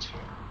shaft,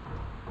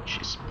 which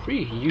is a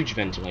pretty huge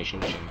ventilation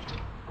shaft.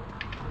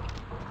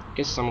 I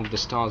guess some of the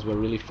stars were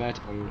really fat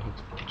and had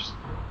to just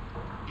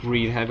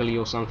breathe heavily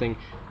or something.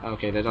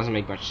 Okay, that doesn't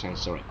make much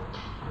sense, sorry.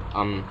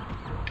 And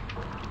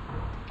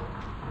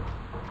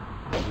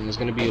there's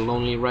gonna be a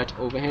lonely rat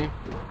over here.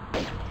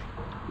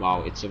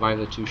 Wow, it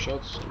survived the 2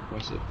 shots.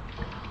 Impressive.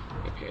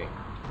 Okay.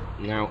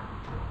 Now,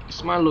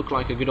 this might look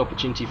like a good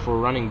opportunity for a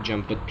running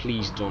jump, but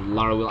please don't.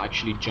 Lara will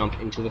actually jump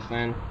into the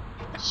fan.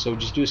 So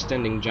just do a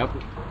standing jump.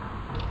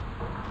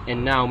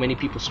 And now many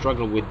people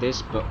struggle with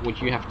this, but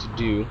what you have to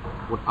do,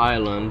 what I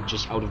learned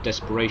just out of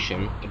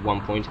desperation at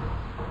one point,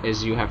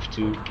 is you have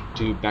to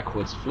do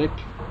backwards flip,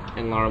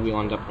 and Lara will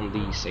end up on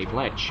the safe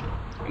ledge.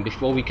 And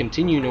before we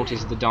continue,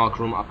 notice the dark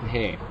room up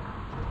here.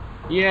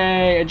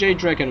 Yay, a jade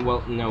dragon!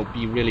 Well, no,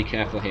 be really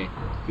careful here.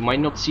 You might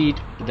not see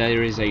it, but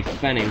there is a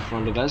fan in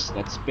front of us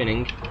that's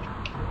spinning.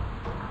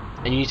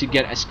 And you need to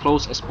get as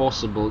close as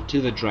possible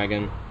to the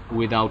dragon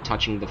without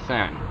touching the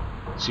fan.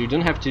 So you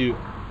don't have to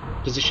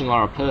position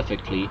Lara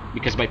perfectly,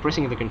 because by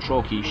pressing the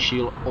control key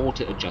she'll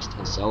auto-adjust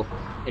herself,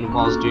 and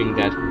whilst doing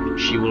that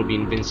she will be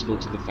invincible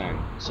to the fan.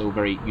 So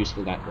very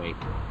useful that way.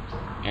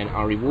 And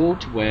our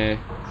reward were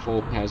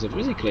 4 pairs of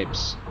Lizzie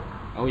clips.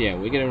 Oh yeah,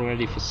 we're getting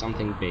ready for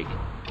something big.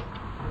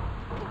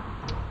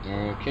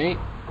 Okay,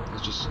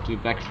 let's just do a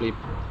backflip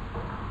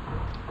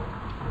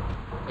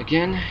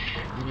again,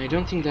 and I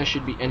don't think there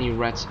should be any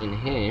rats in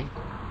here.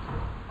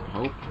 I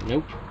hope.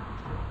 Nope.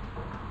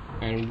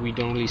 And we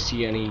don't really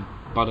see any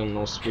button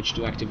or switch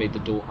to activate the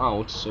door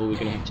out, so we're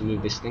gonna have to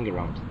move this thing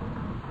around,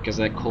 because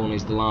that corner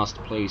is the last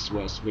place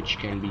where a switch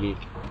can be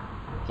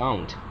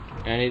found,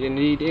 and it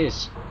indeed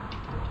is.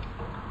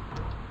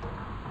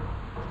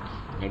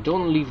 Now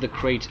don't leave the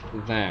crate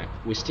there,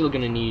 we're still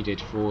gonna need it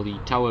for the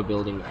tower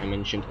building I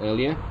mentioned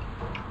earlier,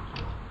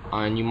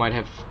 and you might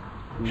have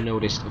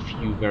noticed a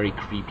few very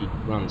creepy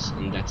grunts,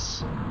 and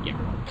that's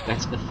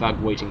a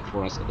thug waiting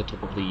for us at the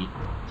top of the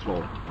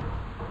floor.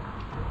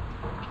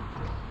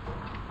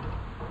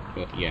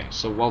 But yeah,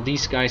 so while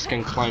these guys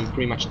can climb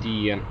pretty much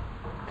the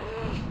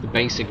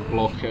basic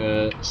block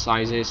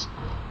sizes,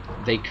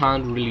 they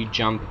can't really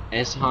jump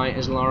as high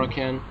as Lara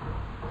can,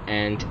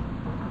 and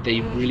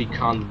they really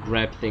can't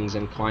grab things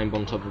and climb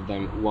on top of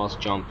them whilst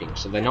jumping.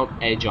 So they're not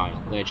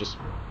agile, they're just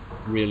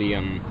really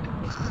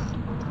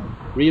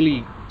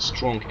really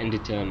strong and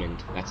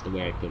determined. That's the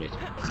way I put it.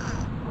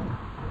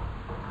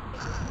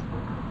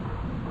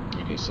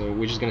 Okay, so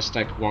we're just gonna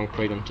stack 1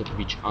 crate on top of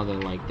each other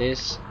like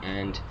this,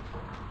 and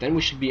then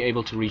we should be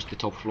able to reach the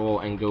top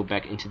floor and go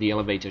back into the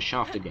elevator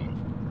shaft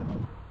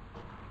again.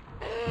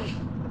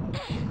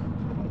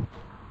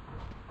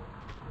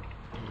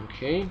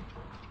 Okay,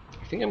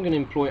 I think I'm gonna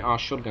employ our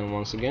shotgun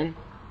once again.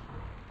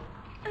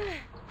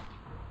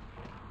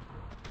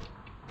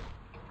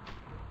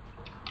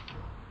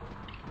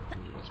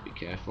 Let's be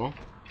careful.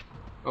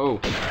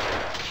 Oh!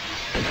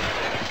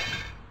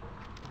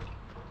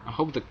 I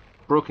hope the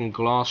broken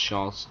glass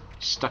shards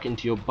stuck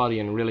into your body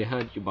and really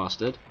hurt you,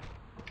 bastard.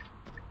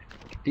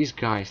 These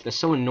guys, they're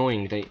so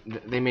annoying,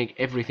 they make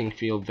everything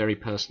feel very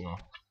personal.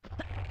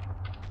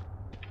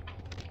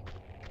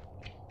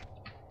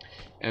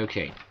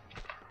 Okay.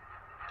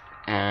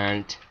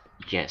 And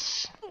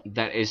yes,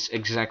 that is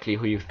exactly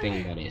who you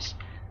think that is.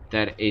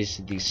 That is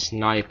the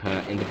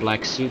sniper in the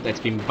black suit that's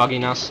been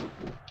bugging us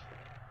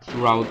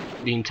throughout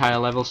the entire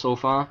level so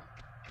far,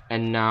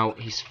 and now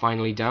he's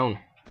finally down.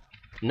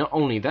 Not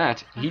only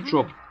that, he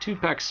dropped 2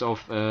 packs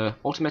of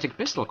automatic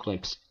pistol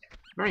clips.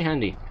 Very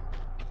handy.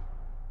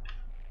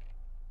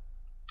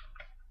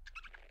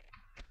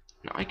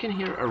 Now I can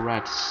hear a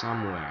rat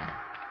somewhere.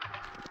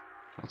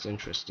 That's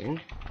interesting.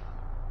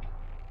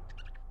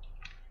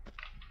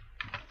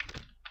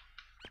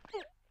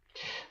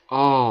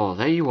 Oh,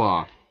 there you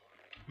are.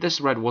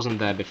 This rat wasn't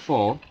there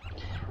before,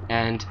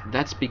 and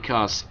that's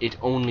because it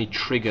only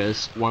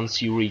triggers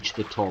once you reach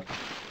the top.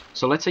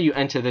 So let's say you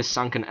enter this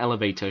sunken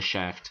elevator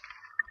shaft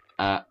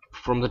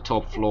from the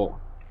top floor.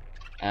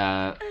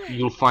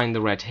 You'll find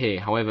the rat here.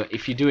 However,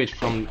 if you do it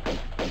from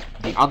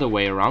the other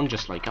way around,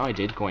 just like I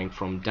did, going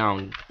from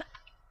down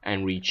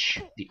and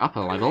reach the upper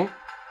level,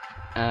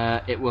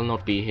 it will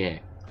not be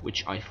here,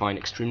 which I find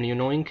extremely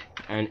annoying.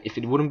 And if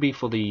it wouldn't be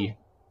for the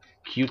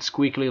cute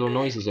squeaky little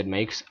noises it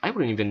makes, I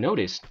wouldn't even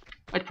notice.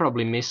 I'd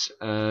probably miss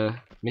an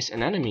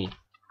enemy.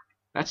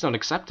 That's not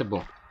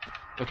acceptable.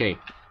 Okay,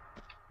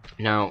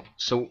 now,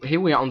 so here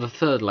we are on the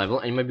 3rd level,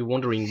 and you might be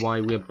wondering why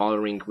we're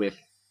bothering with,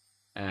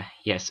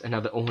 yes,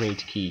 another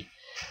ornate key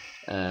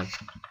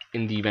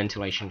in the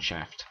ventilation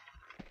shaft.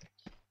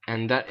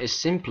 And that is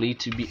simply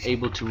to be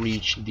able to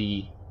reach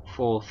the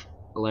 4th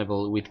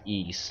level with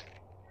ease.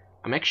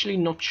 I'm actually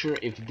not sure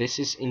if this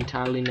is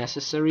entirely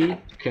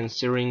necessary,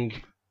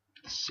 considering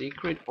the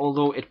secret,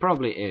 although it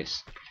probably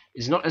is.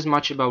 It's not as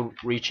much about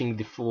reaching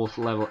the 4th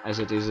level as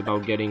it is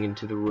about getting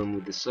into the room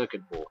with the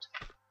circuit board.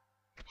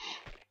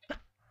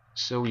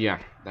 So yeah,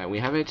 there we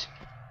have it.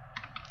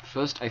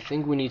 First, I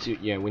think we need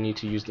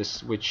to use the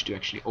switch to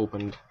actually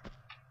open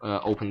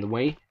the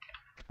way.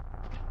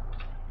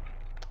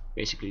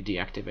 Basically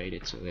deactivate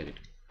it so that it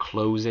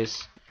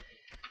closes.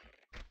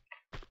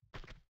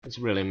 It's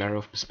really a matter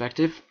of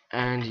perspective,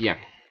 and yeah,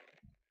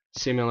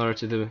 similar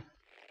to the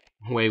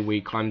way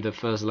we climbed the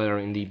first ladder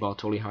in the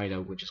Bartoli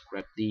hideout, we just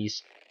grab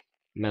these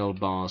metal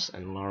bars,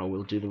 and Lara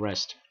will do the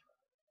rest.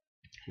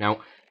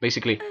 Now,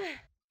 basically,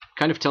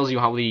 kind of tells you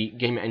how the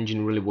game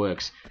engine really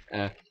works.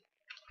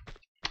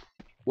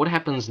 What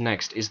happens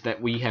next is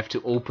that we have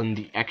to open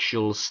the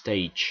actual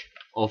stage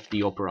of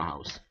the opera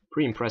house.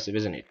 Pretty impressive,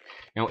 isn't it?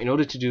 Now, in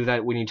order to do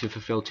that, we need to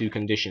fulfill two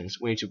conditions.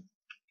 We need to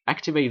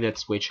activate that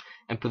switch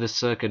and put the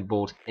circuit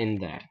board in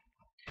there.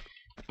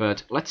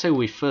 But let's say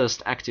we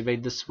first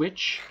activate the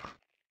switch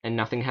and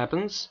nothing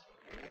happens,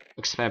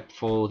 except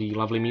for the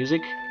lovely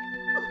music.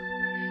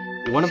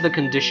 One of the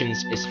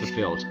conditions is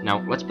fulfilled.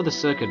 Now, let's put the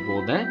circuit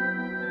board there.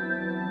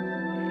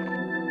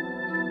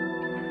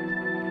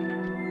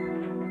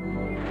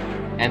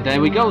 And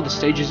there we go, the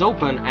stage is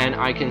open, and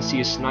I can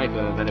see a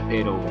sniper that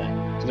appeared over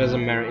there. So it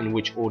doesn't matter in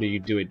which order you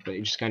do it, but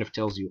it just kind of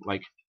tells you,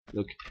 like,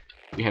 look,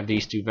 we have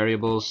these two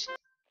variables,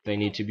 they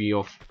need to be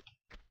of,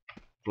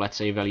 let's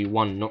say, value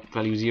 1, not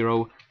value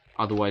 0,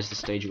 otherwise the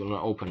stage will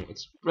not open.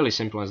 It's really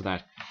simple as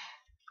that.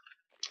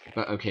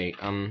 But okay,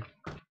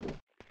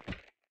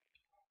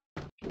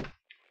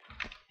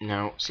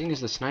 now, seeing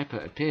as the sniper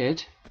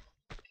appeared,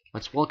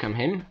 let's welcome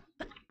him.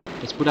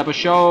 Let's put up a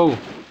show!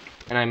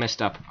 And I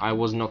messed up. I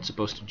was not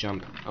supposed to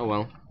jump. Oh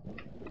well.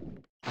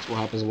 That's what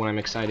happens when I'm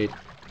excited.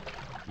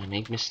 I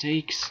make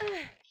mistakes.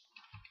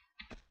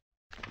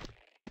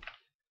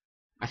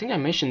 I think I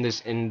mentioned this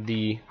in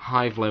the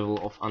hive level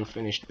of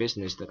unfinished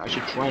business, that I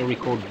should try and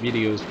record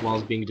videos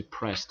whilst being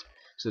depressed,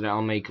 so that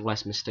I'll make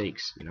less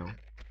mistakes, you know.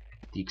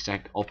 The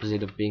exact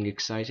opposite of being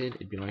excited.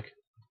 It'd be like,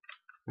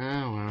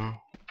 oh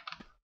well.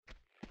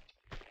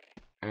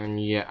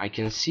 And yeah, I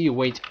can see a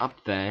weight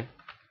up there,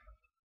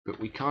 but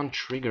we can't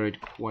trigger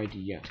it quite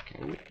yet,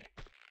 can we?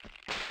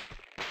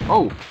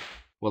 Oh!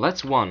 Well,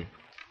 that's one.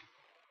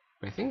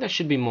 I think there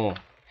should be more.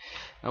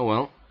 Oh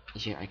well.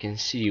 Yeah, I can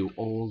see you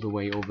all the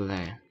way over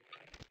there.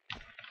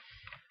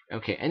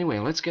 Okay, anyway,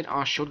 let's get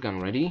our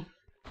shotgun ready.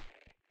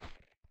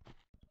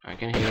 I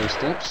can hear those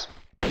steps.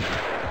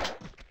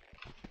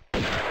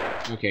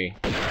 Okay.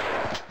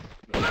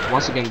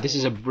 Once again, this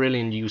is a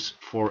brilliant use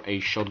for a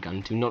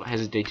shotgun. Do not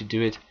hesitate to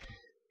do it,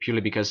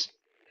 purely because,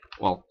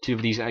 well, two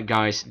of these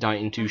guys die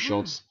in 2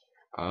 shots.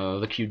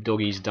 The cute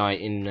doggies die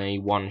in a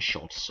 1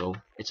 shot, so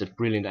it's a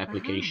brilliant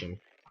application.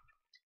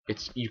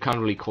 You can't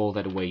really call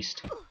that a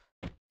waste.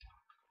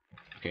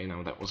 Okay,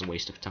 now that was a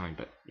waste of time,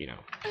 but you know.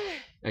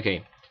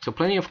 Okay, so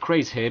plenty of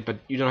crates here, but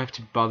you don't have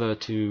to bother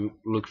to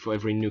look for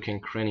every nook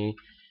and cranny,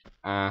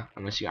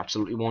 unless you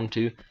absolutely want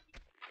to.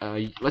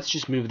 Let's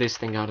just move this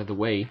thing out of the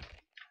way.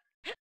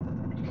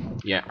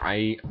 Yeah,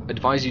 I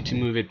advise you to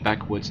move it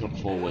backwards, not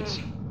forwards.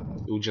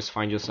 You'll just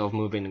find yourself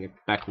moving it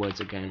backwards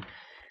again,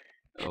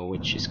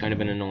 which is kind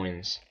of an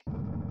annoyance.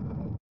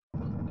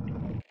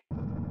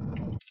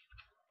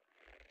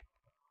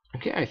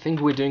 Okay, I think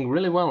we're doing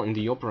really well in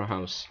the opera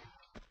house.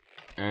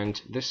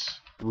 And this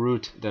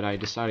route that I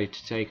decided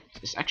to take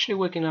is actually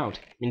working out.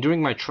 I mean,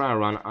 during my trial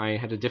run I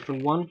had a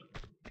different one,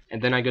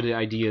 and then I got the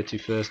idea to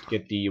first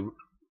get the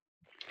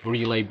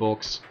relay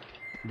box,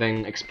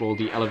 then explore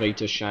the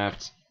elevator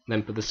shafts,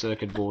 then put the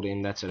circuit board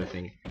in, that sort of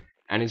thing.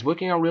 And it's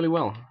working out really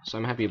well, so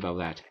I'm happy about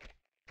that.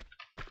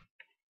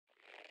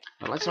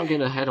 But let's not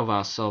get ahead of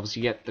ourselves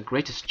yet. The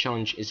greatest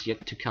challenge is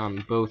yet to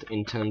come, both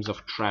in terms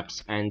of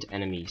traps and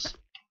enemies.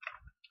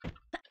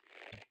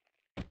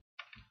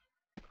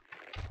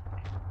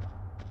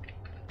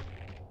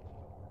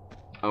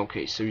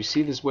 Okay, so you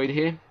see this weight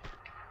here?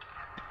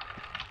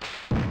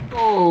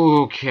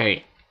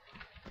 Okay.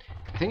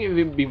 I think if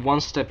we'd be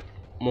 1 step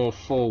more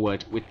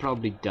forward, we'd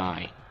probably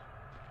die.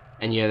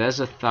 And yeah, there's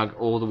a thug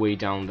all the way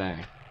down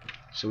there.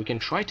 So we can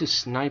try to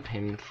snipe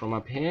him from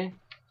up here.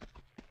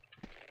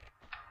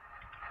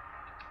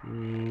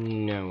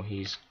 No,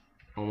 he's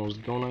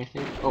almost gone, I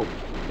think. Oh,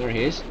 there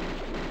he is.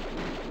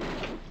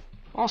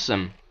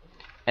 Awesome.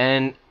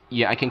 And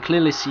yeah, I can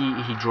clearly see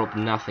he dropped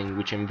nothing,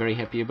 which I'm very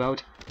happy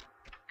about,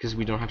 because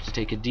we don't have to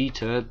take a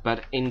detour.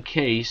 But in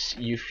case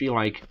you feel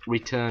like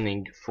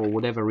returning for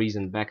whatever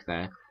reason back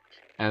there,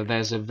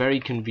 there's a very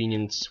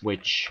convenient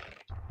switch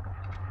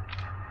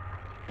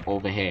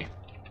over here,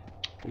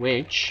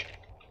 which,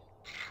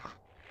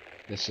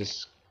 this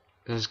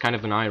is kind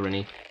of an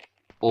irony,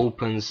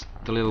 opens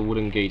the little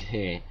wooden gate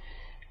here.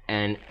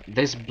 And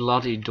this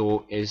bloody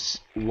door is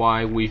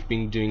why we've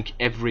been doing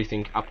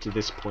everything up to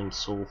this point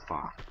so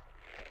far.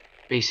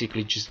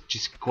 Basically just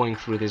going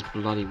through this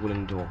bloody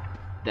wooden door.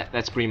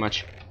 That's pretty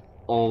much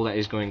all that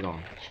is going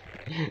on.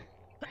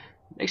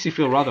 Makes you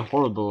feel rather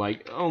horrible,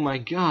 like, oh my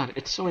god,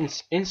 it's so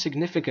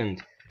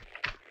insignificant.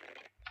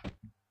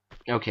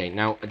 Okay,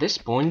 now at this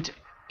point,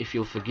 if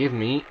you'll forgive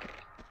me,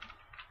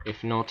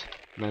 if not,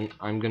 then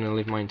I'm gonna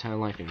live my entire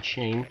life in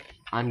shame.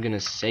 I'm gonna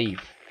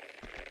save,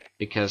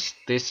 because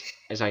this,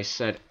 as I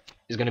said,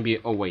 is gonna be,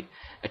 oh wait,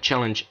 a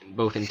challenge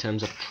both in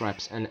terms of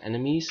traps and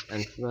enemies.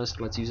 And first,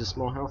 let's use a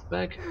small health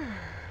bag.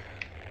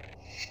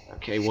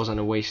 Okay, it wasn't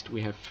a waste.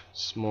 We have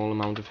small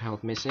amount of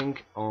health missing.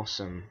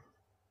 Awesome.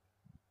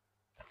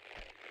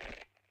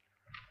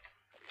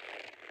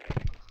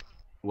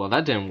 Well,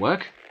 that didn't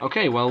work.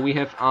 Okay, well, we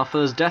have our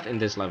first death in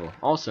this level.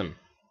 Awesome.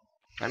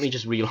 Let me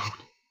just reload.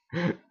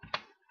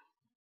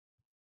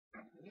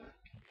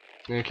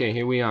 Okay,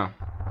 here we are.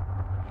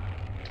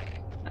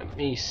 Let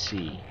me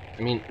see.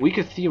 I mean, we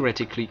could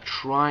theoretically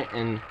try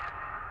and...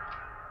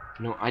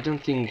 No, I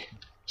don't think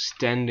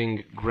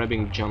standing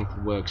grabbing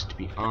jump works, to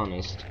be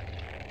honest.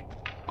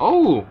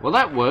 Oh, well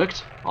that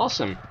worked.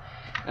 Awesome.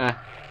 I'm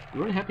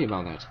really happy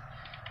about that.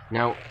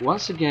 Now,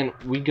 once again,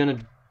 we're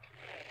gonna...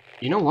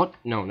 You know what?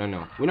 No.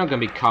 We're not gonna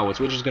be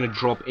cowards. We're just gonna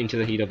drop into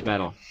the heat of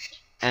battle.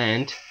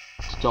 And,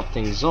 to top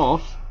things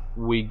off,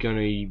 we're gonna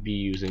be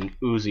using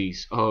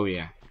Uzis. Oh,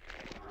 yeah.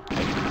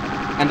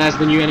 And that's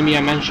the new enemy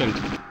I mentioned.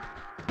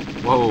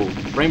 Whoa,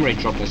 frame rate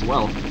dropped as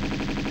well.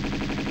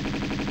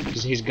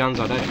 Because his guns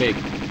are that big.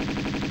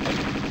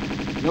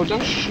 No,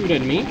 don't shoot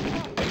at me.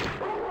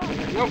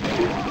 No.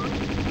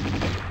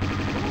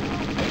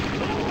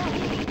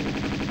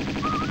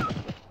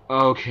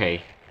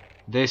 Okay.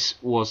 This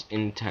was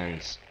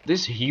intense.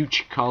 This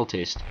huge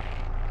cultist,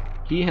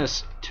 he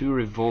has 2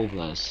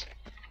 revolvers.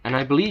 And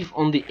I believe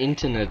on the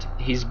internet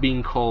he's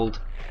being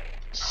called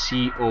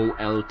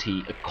COLT,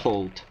 a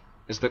Colt,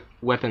 as the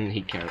weapons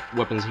he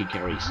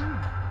carries.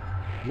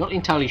 Not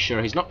entirely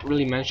sure, he's not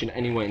really mentioned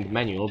anywhere in the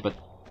manual, but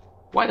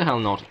why the hell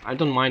not? I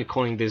don't mind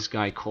calling this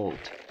guy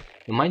Colt.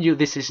 Now, mind you,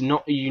 this is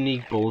not a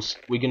unique boss.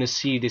 We're gonna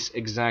see this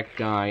exact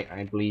guy,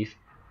 I believe,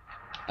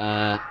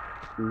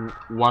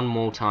 one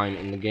more time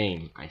in the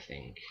game, I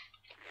think.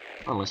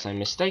 Unless I'm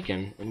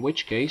mistaken, in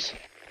which case,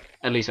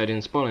 at least I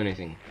didn't spoil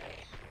anything.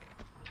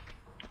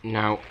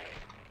 Now,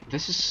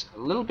 this is a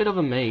little bit of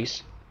a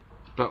maze,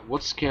 but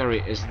what's scary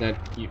is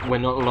that we're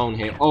not alone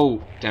here.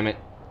 Oh, damn it.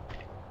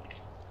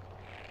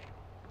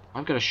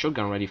 I've got a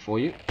shotgun ready for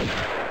you.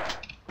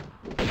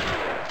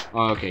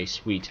 Okay,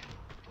 sweet.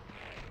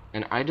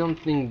 And I don't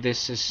think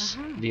this is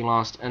the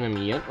last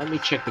enemy yet. Let me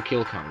check the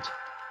kill count.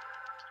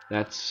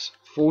 That's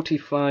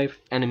 45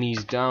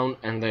 enemies down,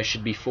 and there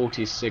should be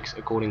 46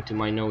 according to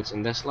my notes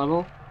in this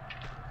level.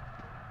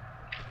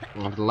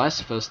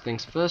 Nevertheless, first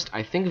things first,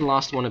 I think the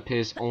last one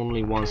appears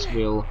only once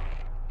we'll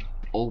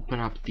open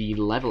up the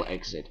level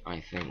exit,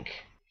 I think.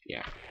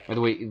 Yeah. By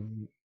the way,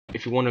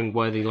 if you're wondering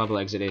where the level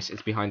exit is,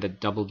 it's behind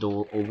that double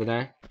door over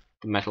there.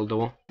 The metal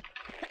door.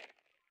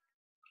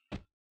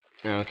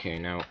 Okay,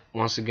 now,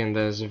 once again,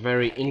 there's a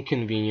very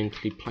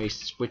inconveniently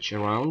placed switch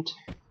around,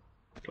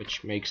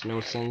 which makes no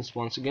sense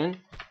once again.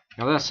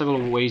 Now, there are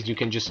several ways you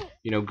can just,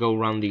 go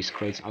around these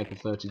crates. I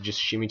prefer to just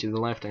shimmy to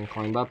the left and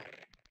climb up.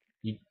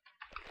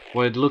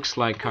 Well, it looks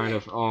like kind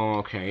of, oh,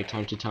 okay,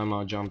 time to time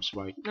our jumps,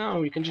 right?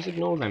 No, you can just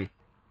ignore them.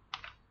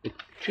 It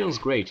feels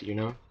great,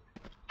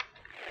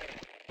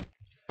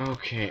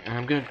 Okay, and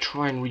I'm gonna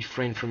try and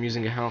refrain from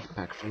using a health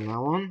pack from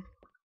now on.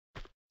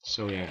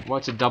 So yeah, well,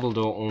 it's a double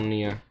door,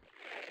 only a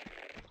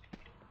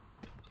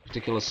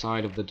particular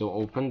side of the door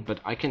open, but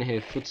I can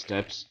hear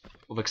footsteps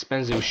of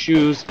expensive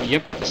shoes.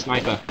 Yep, a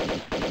sniper.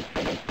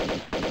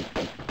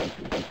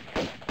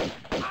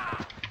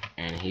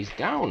 And he's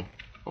down.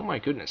 Oh my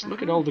goodness,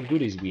 look at all the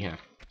goodies we have.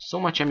 So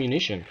much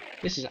ammunition.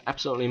 This is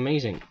absolutely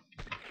amazing.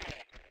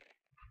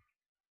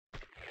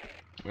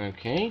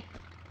 Okay.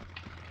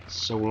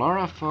 So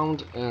Lara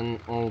found an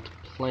old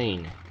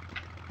plane.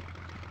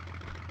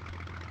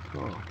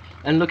 Oh.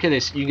 And look at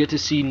this, you get to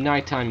see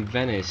nighttime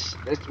Venice,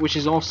 which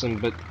is awesome,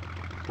 but,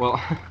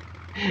 well,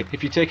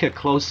 if you take a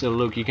closer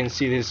look, you can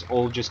see this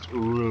all just a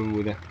room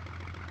with a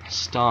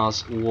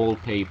stars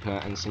wallpaper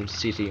and some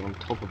city on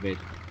top of it.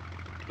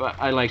 But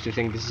I like to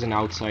think this is an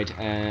outside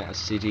a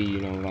city,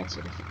 that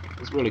sort of thing.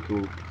 It's really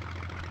cool.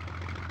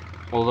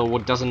 Although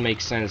what doesn't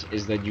make sense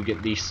is that you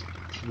get these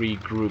 3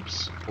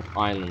 groups of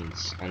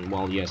islands, and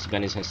while yes,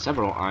 Venice has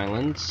several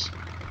islands,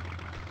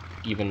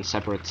 even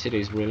separate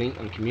cities really,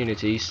 and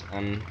communities,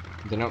 and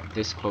they're not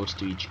this close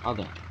to each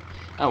other.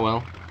 Oh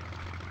well.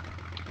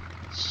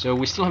 So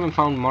we still haven't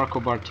found Marco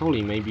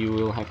Bartoli. Maybe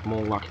we'll have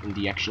more luck in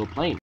the actual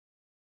plane.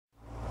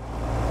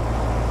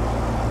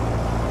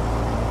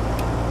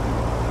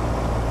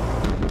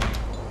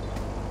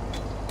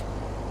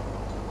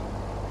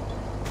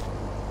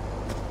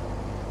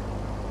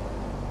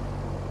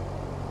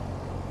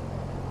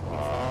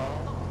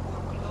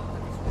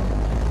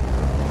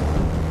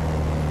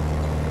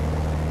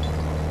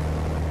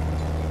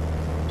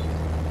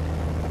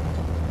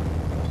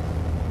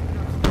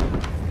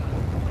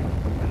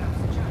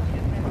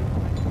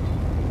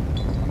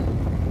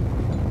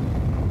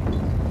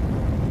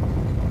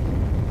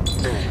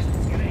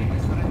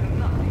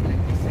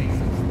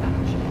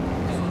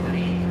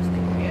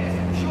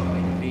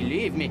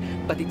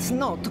 But it's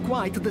not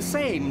quite the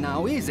same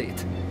now, is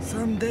it?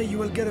 Someday you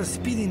will get a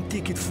speeding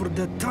ticket for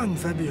that tongue,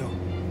 Fabio.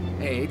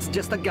 It's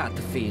just a gut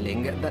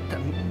feeling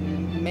that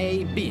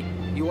maybe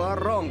you are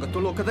wrong to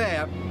look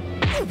there.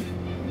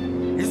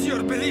 Is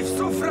your belief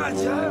so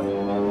fragile?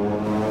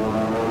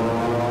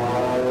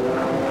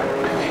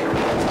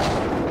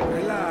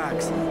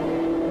 Relax.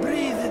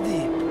 Breathe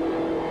deep.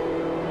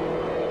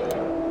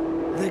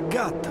 The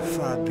gut,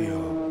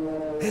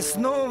 Fabio. Has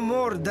no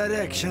more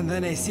direction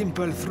than a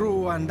simple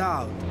through and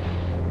out.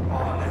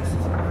 Honest,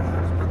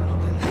 but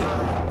not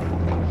entirely.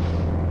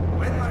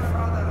 When my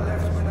father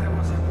left when I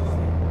was a boy,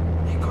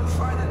 he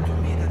confided to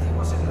me that he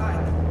was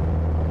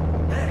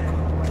enlightened.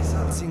 Beckoned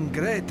something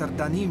greater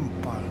than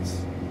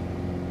impulse.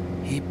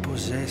 He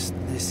possessed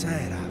the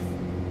Seraph.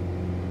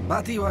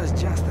 But he was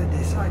just a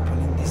disciple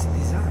in this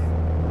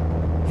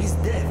design. His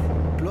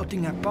death,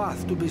 plotting a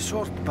path to be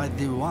sought by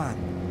the One,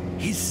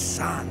 his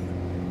son.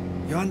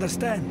 You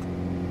understand?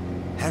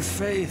 Have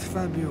faith,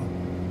 Fabio.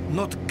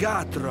 Not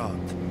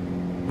God-rod.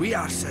 We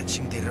are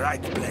searching the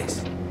right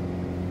place.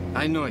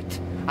 I know it.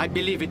 I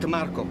believe it,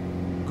 Marco.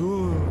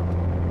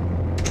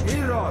 Good.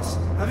 Heroes,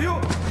 have you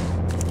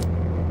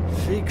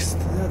fixed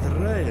that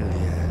rail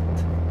yet?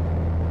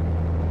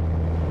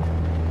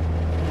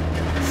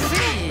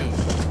 See!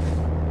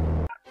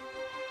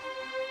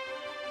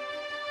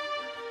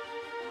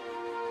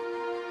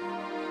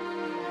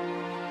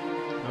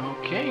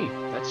 Okay,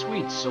 that's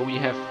sweet. So we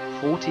have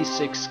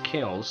 46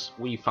 kills.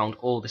 We found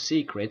all the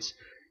secrets.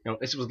 You know,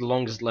 this was the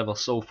longest level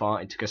so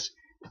far. It took us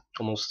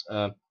almost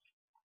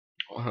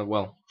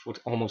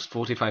almost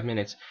 45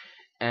 minutes.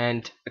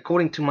 And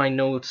according to my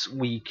notes,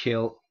 we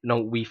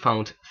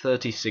found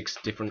 36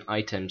 different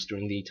items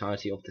during the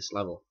entirety of this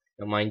level.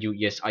 Now, mind you,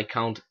 yes, I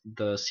count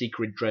the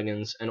secret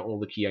dragons and all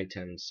the key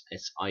items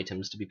as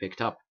items to be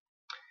picked up.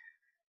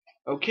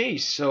 Okay,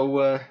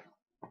 so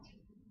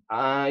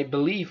I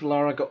believe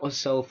Lara got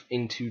herself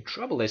into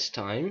trouble this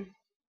time.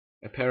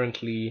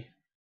 Apparently,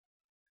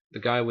 the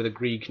guy with a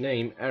Greek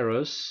name,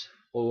 Eros,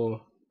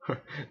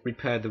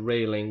 repaired the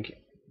railing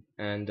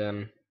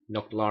and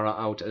knocked Lara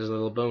out as a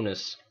little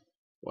bonus.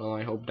 Well,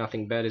 I hope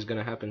nothing bad is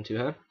gonna happen to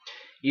her.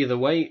 Either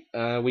way,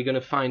 we're gonna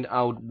find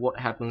out what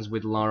happens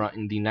with Lara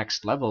in the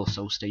next level,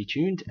 so stay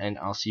tuned, and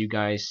I'll see you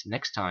guys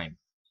next time.